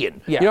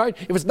Canadian. Yeah.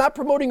 If it's not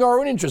promoting our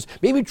own interests,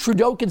 maybe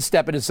Trudeau can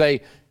step in and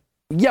say,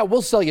 yeah,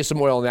 we'll sell you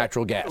some oil and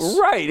natural gas.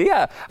 Right,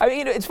 yeah. I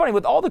mean, it's funny,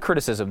 with all the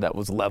criticism that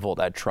was leveled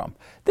at Trump,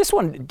 this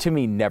one, to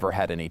me, never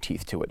had any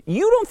teeth to it.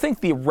 You don't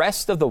think the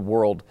rest of the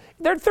world,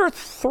 they're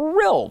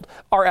thrilled.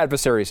 Our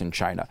adversaries in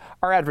China,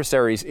 our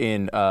adversaries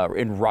in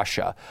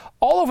Russia,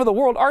 all over the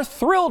world are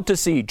thrilled to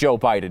see Joe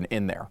Biden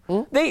in there.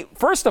 They,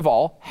 first of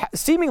all,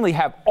 seemingly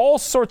have all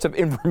sorts of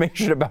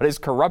information about his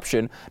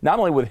corruption, not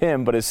only with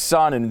him, but his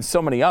son and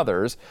so many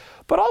others.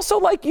 But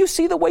also, you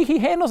see the way he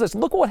handles this.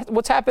 Look at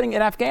what's happening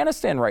in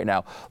Afghanistan right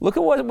now. Look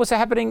at what's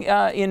happening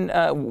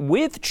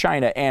with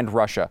China and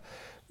Russia.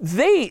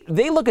 They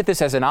look at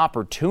this as an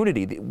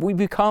opportunity. We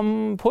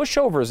become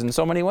pushovers in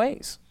so many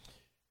ways.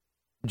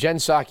 Jen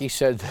Psaki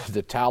said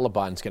the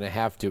Taliban's going to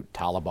have to,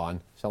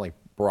 sound like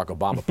Barack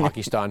Obama,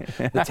 Pakistan.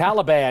 The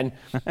Taliban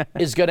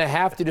is going to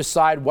have to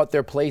decide what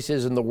their place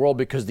is in the world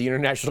because the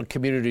international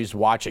community is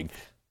watching.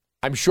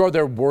 I'm sure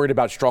they're worried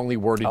about strongly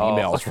worded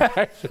emails,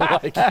 right?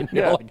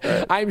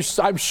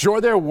 I'm sure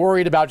they're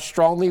worried about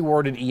strongly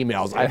worded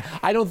emails.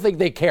 I don't think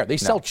they care. They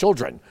sell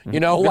children,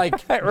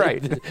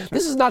 right.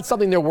 This is not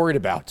something they're worried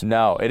about.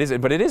 No, it isn't.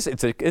 But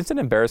it's an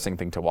embarrassing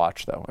thing to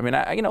watch, though. I mean,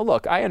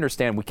 look, I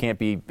understand we can't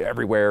be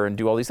everywhere and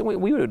do all these things.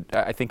 We would,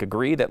 I think,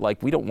 agree that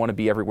we don't want to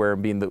be everywhere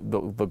and be in the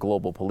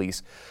global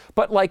police.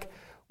 But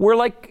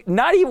we're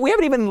not even. We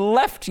haven't even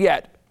left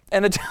yet.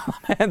 And the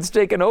Taliban's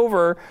taken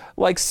over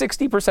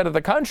 60% of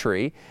the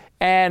country,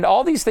 and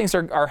all these things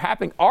are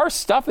happening. Our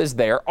stuff is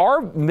there.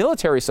 Our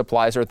military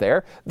supplies are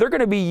there. They're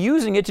going to be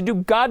using it to do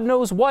God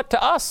knows what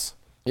to us.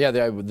 Yeah,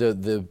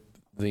 the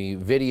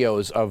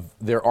videos of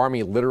their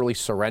army literally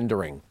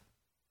surrendering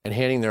and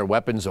handing their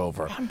weapons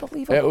over.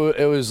 Unbelievable.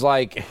 It was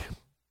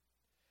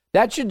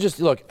that should just,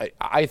 look,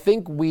 I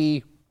think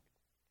we,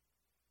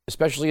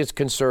 especially as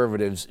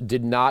conservatives,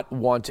 did not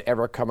want to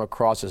ever come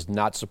across as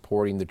not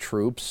supporting the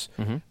troops.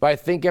 But I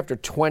think after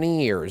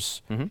 20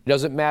 years, it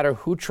doesn't matter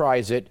who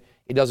tries it.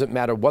 It doesn't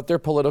matter what their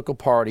political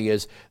party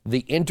is.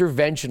 The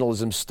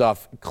interventionism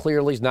stuff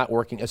clearly is not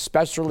working,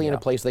 especially in a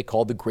place they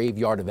call the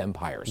graveyard of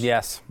empires.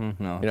 Yes.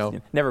 No,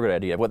 never a good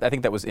idea. Well, I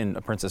think that was in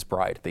A Princess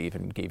Bride. They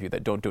even gave you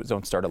that.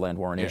 Don't start a land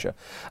war in Asia.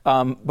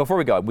 Before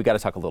we go, we got to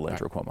talk a little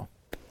Andrew Cuomo.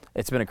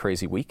 It's been a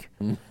crazy week.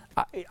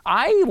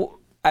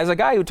 As a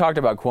guy who talked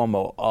about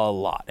Cuomo a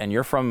lot, and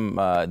you're from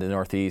the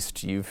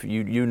Northeast,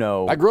 you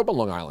know. I grew up on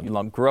Long Island.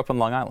 You grew up on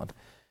Long Island.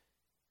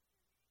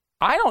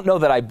 I don't know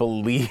that I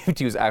believed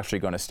he was actually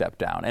going to step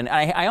down. And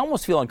I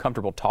almost feel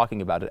uncomfortable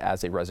talking about it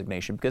as a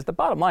resignation, because the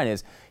bottom line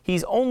is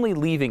he's only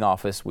leaving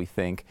office, we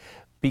think,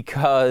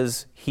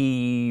 because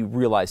he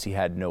realized he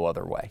had no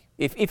other way.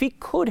 If he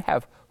could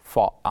have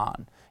fought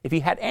on, if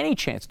he had any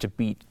chance to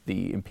beat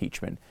the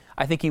impeachment,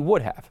 I think he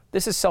would have.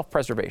 This is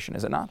self-preservation,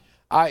 is it not?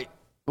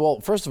 Well,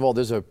 first of all,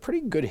 there's a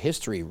pretty good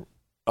history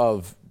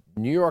of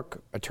New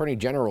York attorney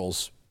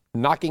generals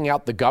knocking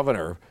out the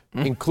governor,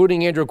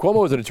 including Andrew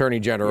Cuomo as an attorney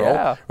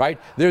general, right?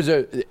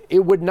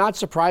 It would not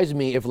surprise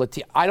me if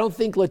I don't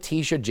think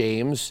Letitia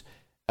James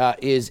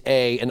is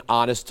an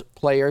honest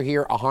player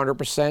here,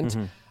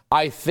 100%.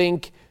 I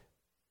think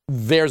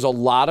there's a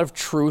lot of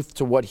truth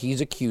to what he's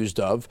accused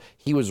of.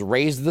 He was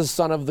raised the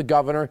son of the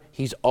governor.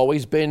 He's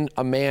always been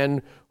a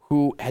man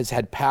who has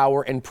had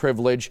power and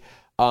privilege,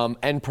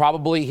 and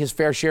probably his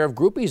fair share of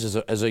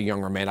groupies as a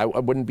younger man. I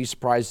wouldn't be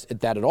surprised at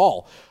that at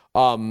all.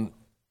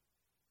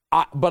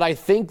 But I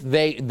think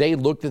they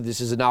looked at this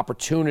as an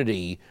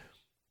opportunity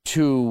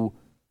to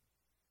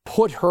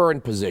put her in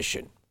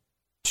position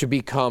to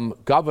become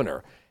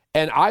governor.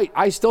 And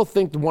I still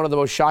think one of the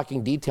most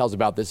shocking details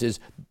about this is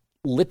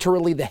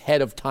literally the head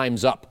of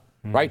Time's Up,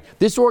 right?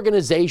 This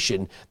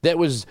organization that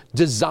was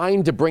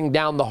designed to bring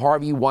down the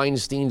Harvey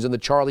Weinsteins and the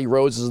Charlie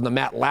Roses and the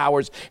Matt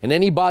Lauers and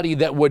anybody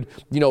that would,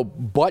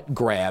 butt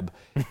grab.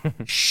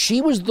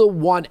 She was the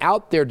one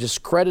out there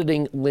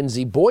discrediting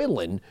Lindsey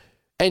Boylan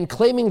and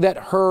claiming that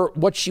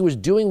what she was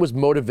doing was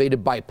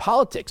motivated by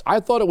politics. I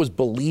thought it was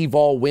believe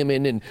all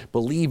women and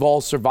believe all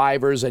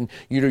survivors, and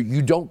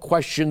you don't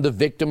question the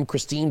victim,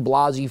 Christine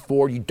Blasey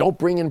Ford. You don't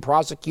bring in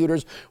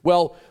prosecutors.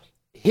 Well,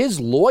 his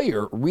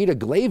lawyer, Rita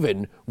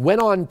Glavin,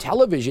 went on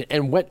television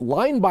and went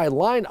line by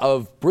line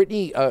of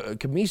Brittany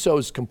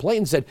Camiso's complaint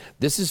and said,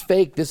 this is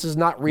fake, this is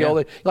not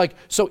real. Yeah.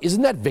 So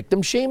isn't that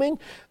victim shaming?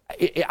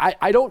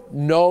 I don't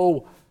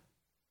know.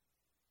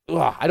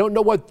 I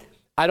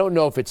don't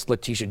know if it's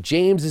Letitia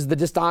James is the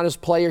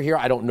dishonest player here.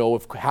 I don't know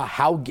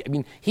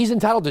he's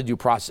entitled to due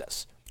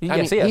process. He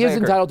is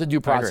entitled to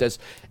due process,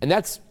 and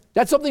that's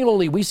something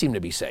only we seem to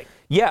be saying.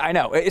 Yeah, I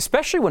know,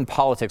 especially when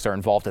politics are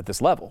involved at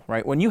this level,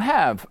 right? When you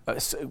have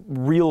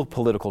real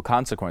political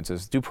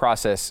consequences, due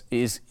process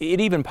it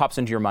even pops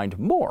into your mind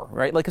more,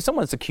 right? Like if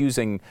someone's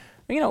accusing,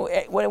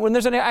 when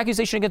there's an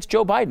accusation against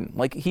Joe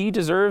Biden, he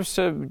deserves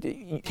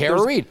to...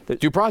 Tara Reid,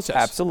 due process.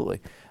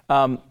 Absolutely.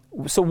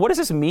 So what does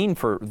this mean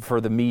for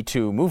the Me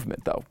Too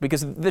movement, though?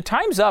 Because the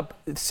Time's Up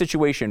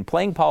situation,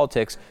 playing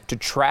politics to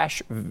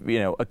trash,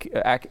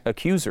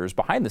 accusers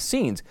behind the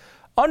scenes,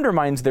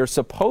 undermines their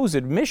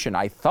supposed mission,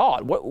 I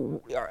thought.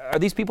 Are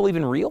these people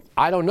even real?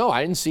 I don't know.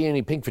 I didn't see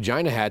any pink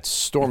vagina hats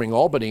storming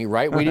Albany,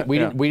 right? We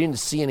didn't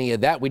see any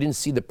of that. We didn't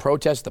see the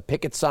protests, the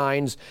picket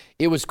signs.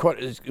 It was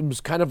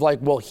kind of like,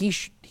 well, he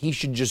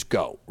should just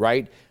go,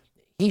 right?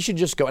 He should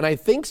just go. And I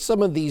think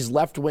some of these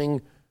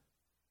left-wing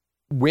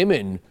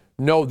women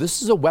know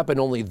this is a weapon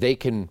only they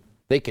can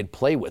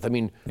play with. I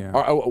mean,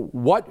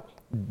 what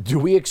do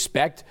we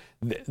expect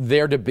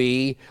there to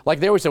be?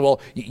 Like they always say,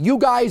 well, you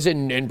guys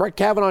and Brett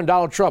Kavanaugh and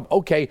Donald Trump,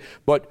 okay,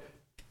 but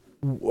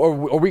are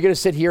we going to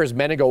sit here as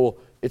men and go, well,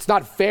 it's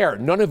not fair.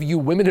 None of you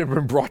women have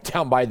been brought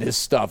down by this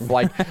stuff.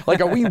 Like,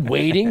 are we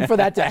waiting for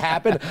that to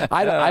happen?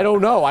 I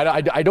don't know.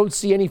 I don't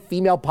see any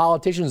female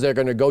politicians that are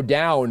going to go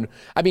down.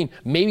 I mean,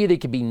 maybe they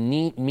could be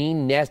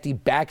mean, nasty,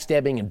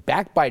 backstabbing and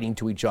backbiting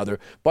to each other,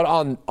 but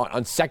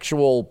on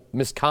sexual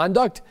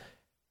misconduct,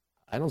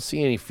 I don't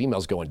see any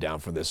females going down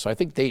for this. So I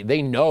think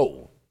they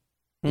know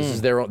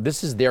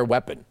this is their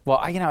weapon.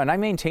 Well, and I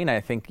maintain,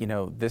 I think,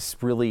 this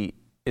really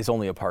is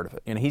only a part of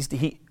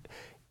it.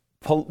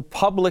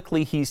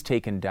 Publicly, he's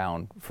taken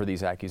down for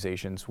these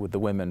accusations with the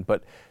women,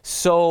 but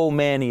so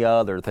many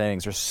other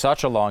things. There's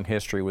such a long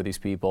history with these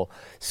people,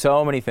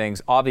 so many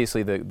things.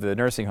 Obviously, the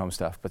nursing home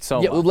stuff, but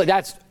so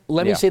much.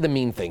 Let me say the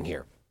mean thing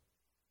here.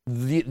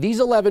 These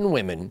 11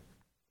 women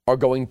are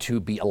going to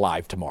be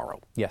alive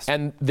tomorrow. Yes.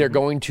 And they're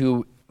going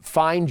to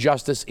find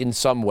justice in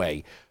some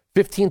way.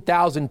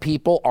 15,000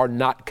 people are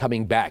not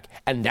coming back.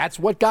 And that's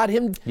what got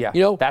him,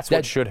 that's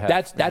what should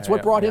have. That's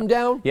what brought him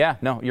down? Yeah,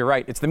 no, you're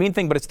right. It's the mean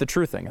thing, but it's the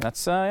true thing. And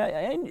that's,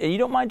 you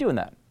don't mind doing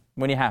that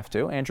when you have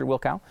to. Andrew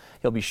Wilkow,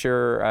 he'll be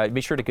sure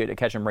to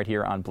catch him right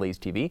here on Blaze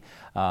TV,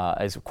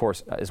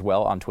 as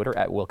well on Twitter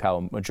at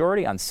Wilkow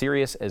Majority, on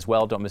Sirius as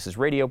well. Don't miss his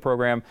radio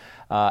program.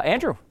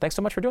 Andrew, thanks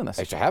so much for doing this.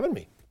 Thanks for having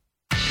me.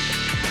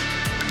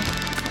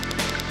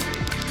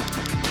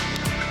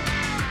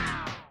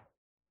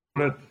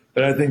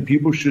 But I think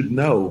people should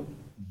know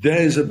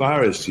there is a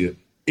virus here.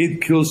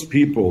 It kills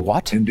people.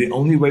 What? And the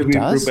only way we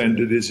prevent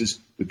it is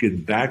to get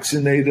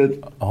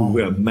vaccinated, to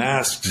wear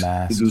masks,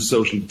 to do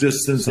social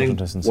distancing,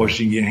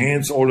 washing your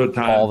hands all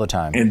the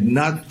time. And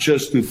not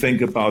just to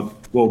think about,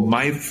 well,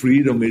 my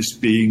freedom is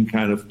being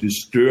kind of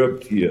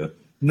disturbed here.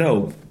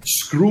 No,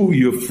 screw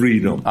your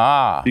freedom.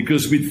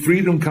 Because with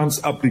freedom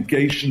comes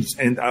obligations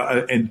and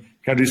kind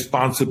of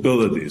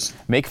responsibilities.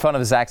 Make fun of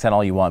his accent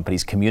all you want, but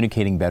he's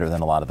communicating better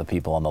than a lot of the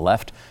people on the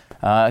left.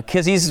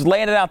 Because he's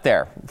laying it out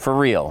there for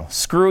real.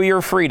 Screw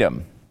your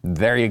freedom.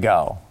 There you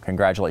go.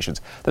 Congratulations.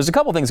 There's a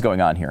couple things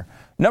going on here.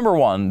 Number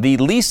one, the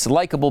least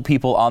likable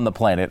people on the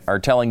planet are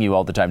telling you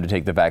all the time to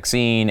take the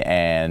vaccine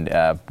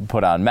and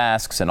put on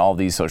masks and all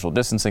these social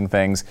distancing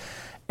things.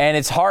 And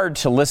it's hard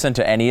to listen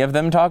to any of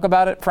them talk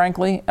about it,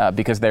 frankly,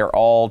 because they're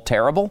all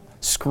terrible.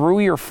 Screw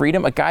your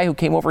freedom. A guy who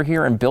came over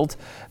here and built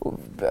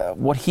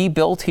what he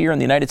built here in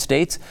the United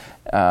States.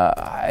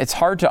 It's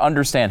hard to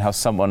understand how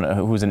someone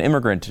who's an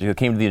immigrant who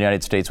came to the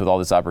United States with all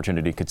this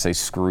opportunity could say,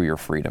 screw your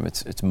freedom.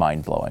 It's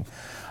mind-blowing.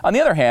 On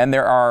the other hand,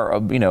 there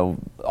are,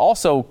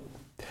 also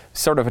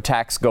sort of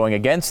attacks going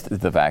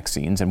against the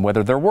vaccines and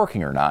whether they're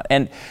working or not.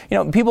 And,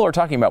 people are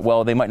talking about,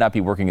 well, they might not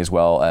be working as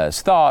well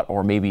as thought,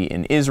 or maybe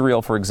in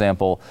Israel, for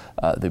example,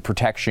 the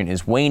protection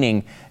is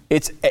waning.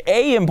 It's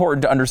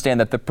important to understand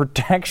that the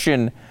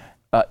protection,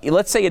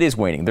 let's say it is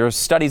waning. There are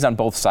studies on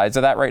both sides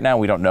of that right now.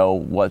 We don't know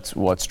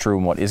what's true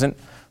and what isn't.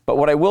 But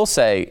what I will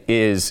say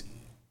is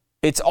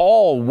it's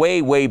all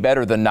way, way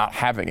better than not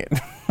having it.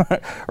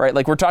 Right?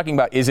 Like we're talking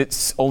about, is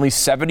it only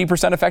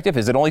 70% effective?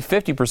 Is it only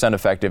 50%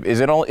 effective?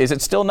 Is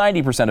it still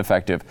 90%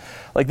 effective?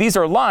 Like these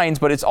are lines,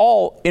 but it's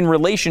all in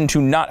relation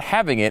to not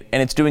having it,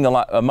 and it's doing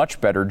a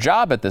much better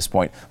job at this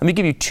point. Let me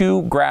give you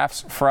two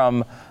graphs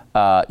from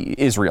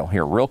Israel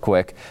here real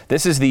quick.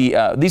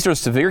 These are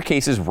severe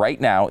cases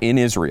right now in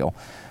Israel.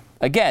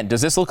 Again,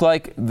 does this look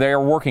like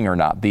they're working or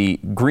not? The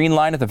green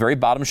line at the very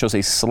bottom shows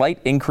a slight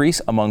increase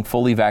among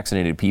fully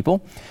vaccinated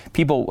people.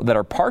 People that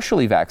are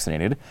partially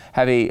vaccinated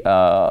have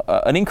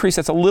an increase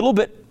that's a little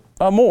bit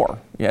more,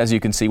 as you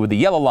can see with the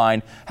yellow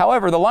line.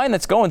 However, the line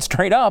that's going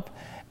straight up,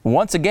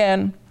 once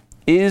again,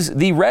 is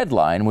the red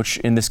line, which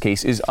in this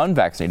case is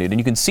unvaccinated. And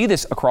you can see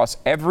this across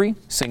every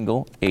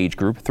single age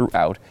group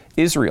throughout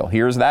Israel.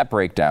 Here's that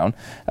breakdown.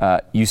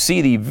 You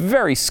see the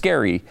very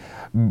scary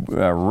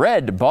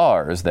red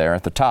bars there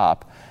at the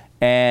top,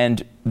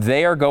 and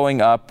they are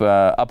going up.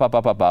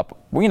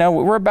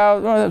 We're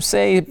about,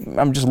 say,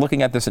 I'm just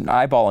looking at this and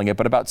eyeballing it,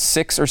 but about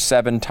 6 or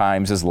 7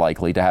 times as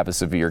likely to have a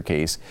severe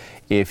case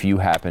if you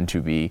happen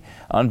to be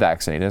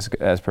unvaccinated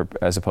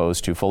as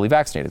opposed to fully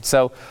vaccinated.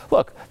 So,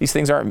 look, these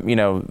things aren't,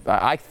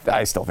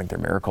 I still think they're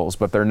miracles,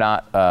 but they're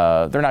not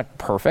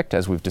perfect,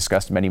 as we've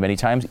discussed many, many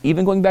times,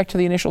 even going back to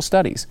the initial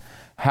studies.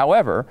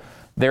 However,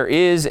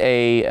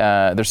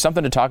 there's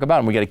something to talk about,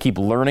 and we got to keep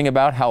learning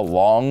about how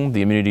long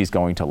the immunity is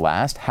going to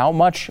last, how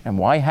much and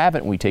why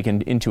haven't we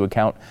taken into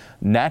account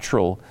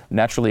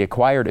naturally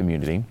acquired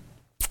immunity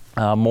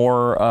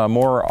more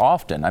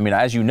often. I mean,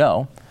 as you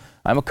know,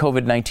 I'm a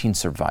COVID-19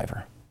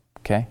 survivor.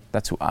 Okay,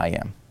 that's who I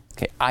am.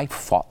 Okay, I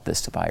fought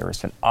this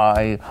virus and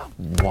I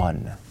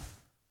won.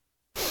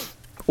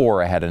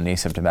 Or I had an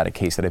asymptomatic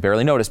case that I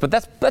barely noticed, but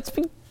that's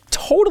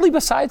totally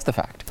besides the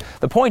fact.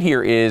 The point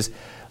here is,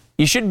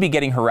 you shouldn't be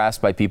getting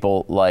harassed by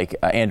people like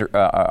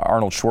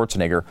Arnold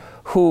Schwarzenegger,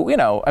 who,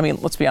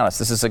 let's be honest,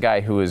 this is a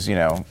guy who is,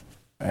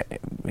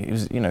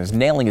 his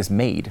nailing is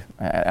made.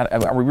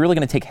 Are we really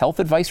going to take health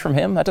advice from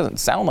him? That doesn't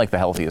sound like the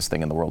healthiest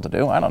thing in the world to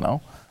do. I don't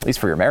know. At least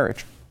for your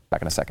marriage.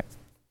 Back in a second.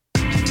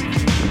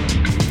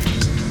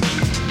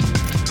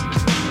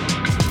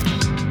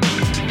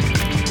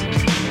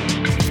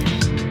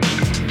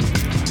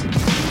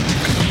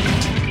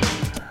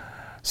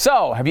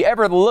 So, have you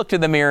ever looked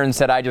in the mirror and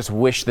said, I just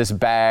wish this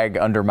bag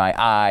under my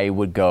eye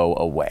would go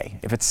away?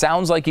 If it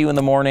sounds like you in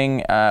the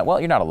morning, well,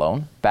 you're not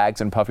alone. Bags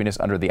and puffiness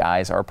under the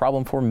eyes are a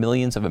problem for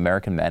millions of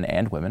American men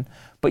and women,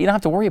 but you don't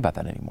have to worry about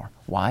that anymore.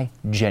 Why?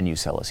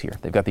 Genucel is here.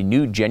 They've got the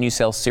new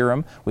Genucel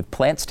serum with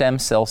plant stem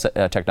cell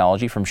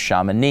technology from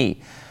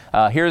Chamonix.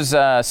 Here's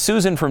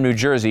Susan from New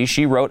Jersey.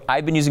 She wrote,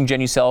 I've been using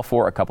Genucel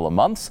for a couple of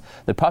months.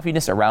 The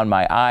puffiness around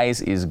my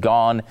eyes is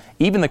gone.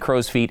 Even the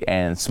crow's feet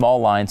and small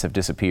lines have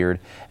disappeared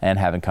and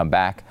haven't come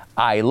back.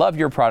 I love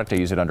your product. I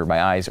use it under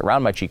my eyes,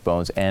 around my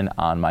cheekbones, and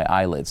on my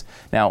eyelids.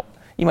 Now,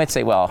 you might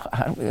say, well,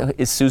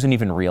 is Susan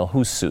even real?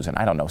 Who's Susan?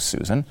 I don't know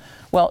Susan.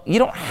 Well, you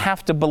don't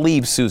have to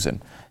believe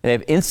Susan. They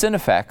have instant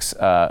effects,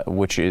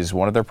 which is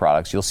one of their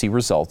products. You'll see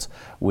results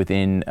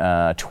within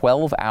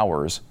 12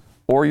 hours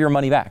or your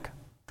money back.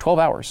 12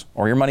 hours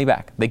or your money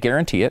back. They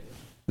guarantee it.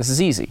 This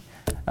is easy.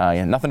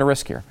 Nothing to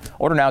risk here.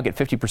 Order now, get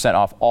 50%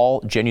 off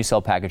all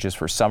Genucel packages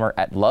for summer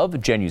at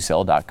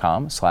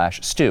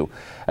lovegenucel.com/stew.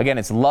 Again,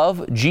 it's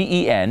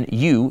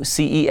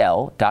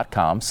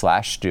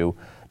lovegenucel.com/stew.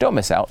 Don't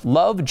miss out.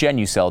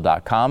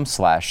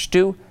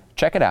 lovegenucel.com/stew.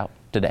 Check it out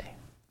today.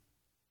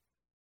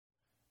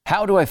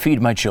 How do I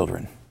feed my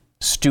children?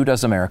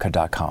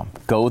 StewDoesAmerica.com.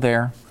 Go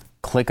there.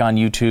 Click on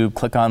YouTube,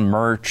 click on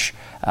merch,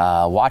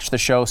 watch the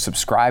show,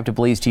 subscribe to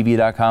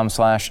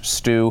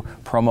blazetv.com/stew,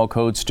 promo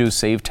code stew,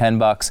 save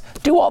 $10.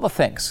 Do all the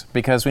things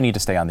because we need to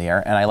stay on the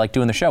air, and I like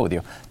doing the show with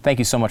you. Thank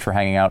you so much for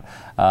hanging out,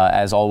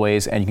 as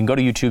always. And you can go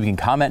to YouTube, you can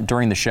comment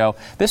during the show.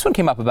 This one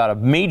came up about a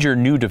major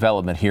new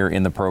development here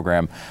in the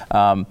program.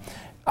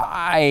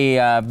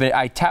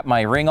 I tap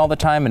my ring all the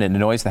time, and it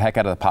annoys the heck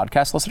out of the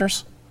podcast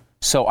listeners.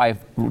 So I've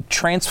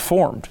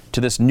transformed to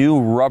this new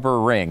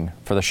rubber ring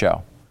for the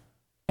show.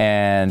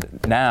 And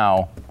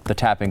now the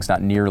tapping's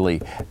not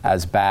nearly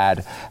as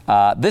bad.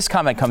 This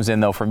comment comes in,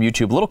 though, from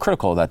YouTube, a little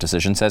critical of that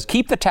decision, says,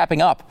 keep the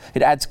tapping up.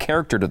 It adds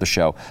character to the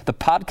show. The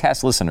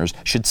podcast listeners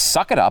should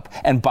suck it up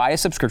and buy a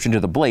subscription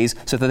to The Blaze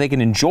so that they can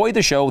enjoy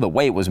the show the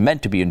way it was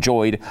meant to be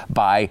enjoyed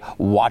by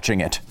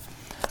watching it.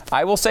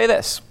 I will say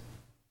this.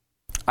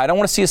 I don't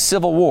want to see a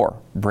civil war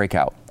break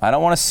out. I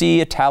don't want to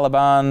see a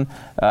Taliban,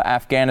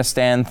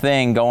 Afghanistan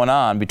thing going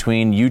on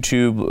between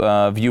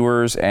YouTube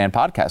viewers and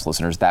podcast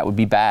listeners. That would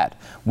be bad.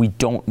 We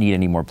don't need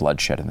any more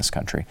bloodshed in this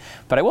country.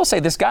 But I will say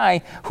this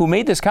guy who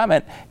made this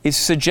comment is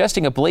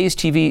suggesting a Blaze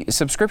TV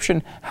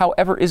subscription,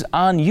 however, is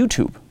on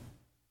YouTube.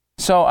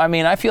 So, I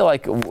mean, I feel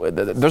like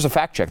there's a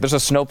fact check. There's a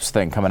Snopes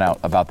thing coming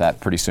out about that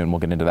pretty soon. We'll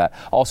get into that.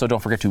 Also,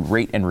 don't forget to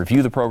rate and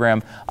review the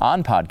program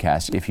on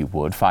podcast, if you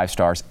would. 5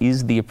 stars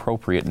is the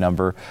appropriate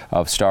number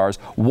of stars.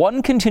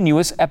 1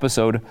 continuous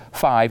episode,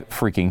 5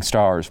 freaking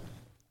stars.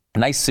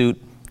 Nice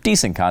suit,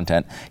 decent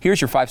content.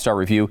 Here's your 5-star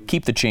review.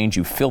 Keep the change,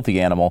 you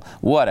filthy animal.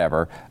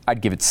 Whatever.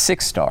 I'd give it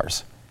 6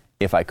 stars.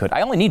 If I could.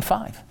 I only need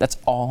 5. That's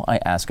all I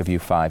ask of you,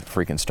 5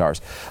 freaking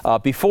stars.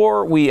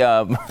 Before we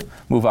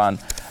move on,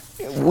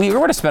 we're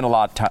going to spend a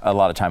lot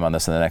of time on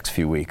this in the next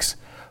few weeks.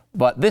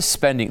 But these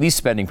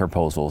spending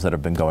proposals that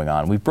have been going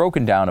on, we've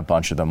broken down a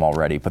bunch of them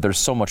already, but there's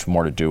so much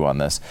more to do on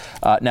this.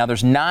 Now,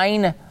 there's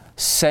 9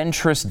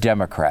 centrist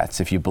Democrats,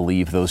 if you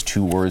believe those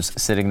 2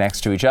 words sitting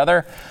next to each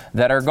other,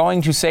 that are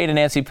going to say to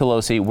Nancy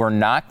Pelosi, we're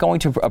not going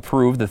to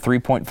approve the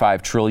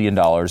 $3.5 trillion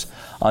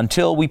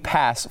until we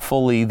pass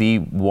fully the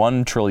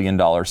 $1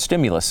 trillion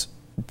stimulus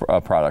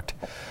product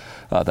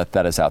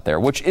that is out there,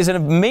 which is an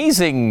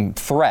amazing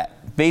threat.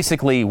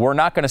 Basically, we're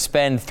not going to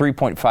spend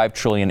 $3.5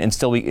 trillion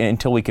until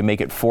we can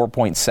make it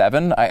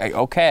 4.7.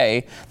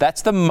 Okay,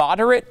 that's the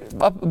moderate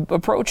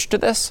approach to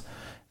this.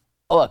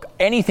 Look,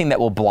 anything that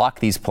will block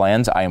these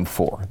plans, I am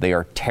for. They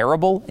are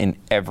terrible in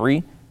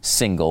every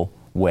single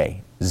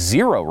way.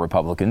 0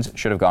 Republicans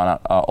should have gone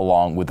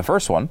along with the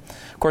first one.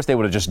 Of course, they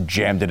would have just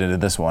jammed it into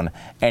this one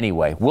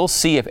anyway. We'll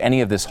see if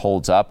any of this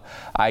holds up.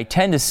 I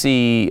tend to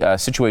see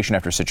situation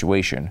after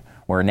situation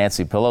where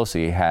Nancy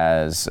Pelosi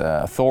has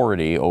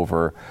authority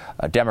over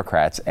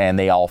Democrats, and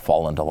they all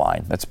fall into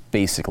line. That's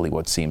basically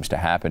what seems to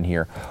happen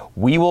here.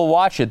 We will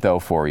watch it, though,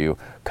 for you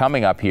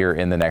coming up here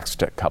in the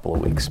next couple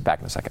of weeks. Back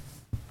in a second.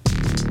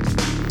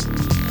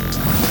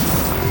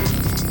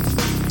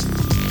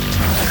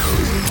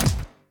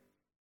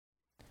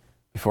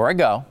 Before I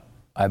go,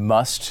 I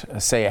must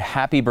say a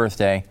happy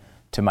birthday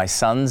to my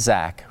son,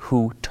 Zach,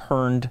 who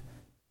turned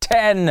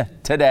 10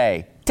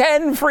 today.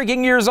 10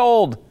 freaking years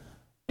old.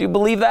 Do you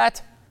believe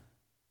that?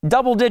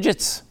 Double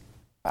digits.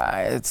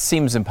 It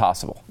seems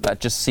impossible.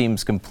 That just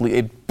seems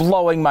completely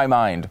blowing my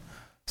mind.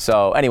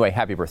 So anyway,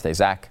 happy birthday,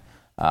 Zach.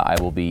 I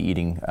will be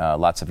eating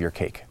lots of your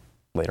cake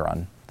later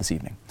on this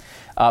evening.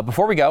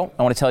 Before we go,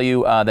 I want to tell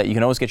you that you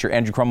can always get your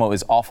Andrew Cuomo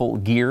is Awful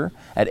gear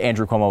at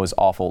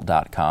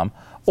andrewcuomoisawful.com.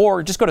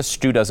 Or just go to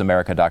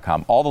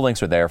StuDoesAmerica.com. All the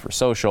links are there for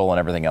social and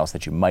everything else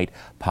that you might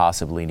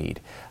possibly need.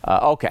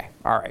 Okay,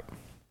 all right.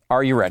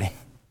 Are you ready?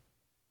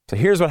 So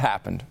here's what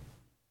happened.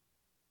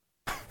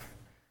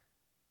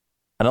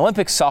 An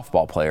Olympic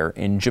softball player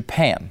in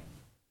Japan.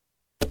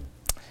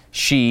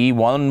 She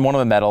won one of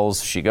the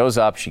medals. She goes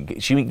up.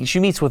 She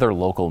meets with her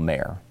local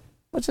mayor,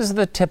 which is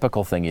the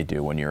typical thing you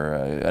do when you're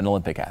an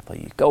Olympic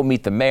athlete. You go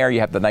meet the mayor,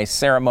 you have the nice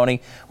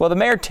ceremony. Well, the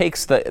mayor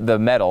takes the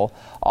medal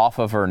off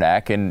of her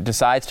neck and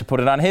decides to put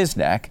it on his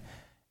neck,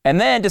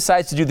 and then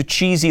decides to do the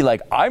cheesy,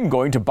 like, I'm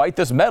going to bite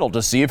this medal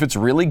to see if it's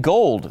really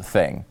gold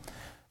thing.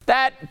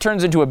 That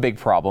turns into a big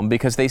problem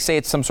because they say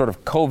it's some sort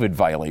of COVID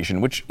violation,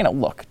 which,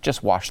 look,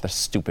 just wash the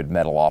stupid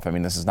medal off. I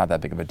mean, this is not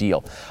that big of a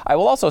deal. I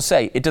will also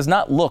say it does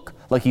not look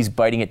like he's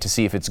biting it to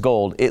see if it's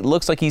gold. It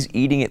looks like he's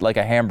eating it like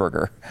a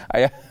hamburger.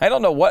 I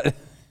don't know what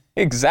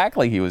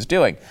exactly he was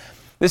doing.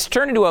 This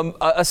turned into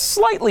a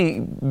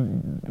slightly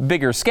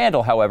bigger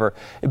scandal, however,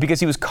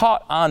 because he was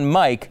caught on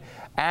mic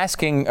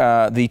asking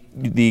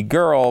the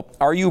girl,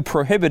 are you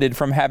prohibited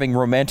from having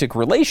romantic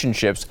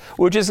relationships?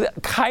 Which is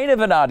kind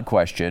of an odd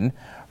question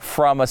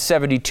from a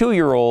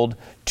 72-year-old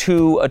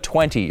to a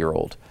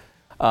 20-year-old.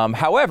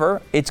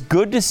 However, it's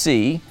good to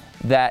see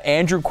that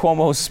Andrew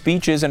Cuomo's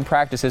speeches and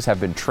practices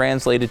have been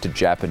translated to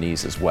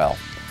Japanese as well.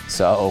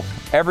 So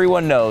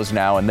everyone knows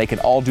now, and they can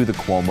all do the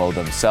Cuomo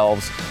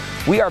themselves.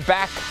 We are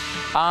back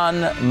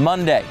on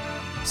Monday.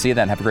 See you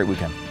then. Have a great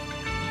weekend.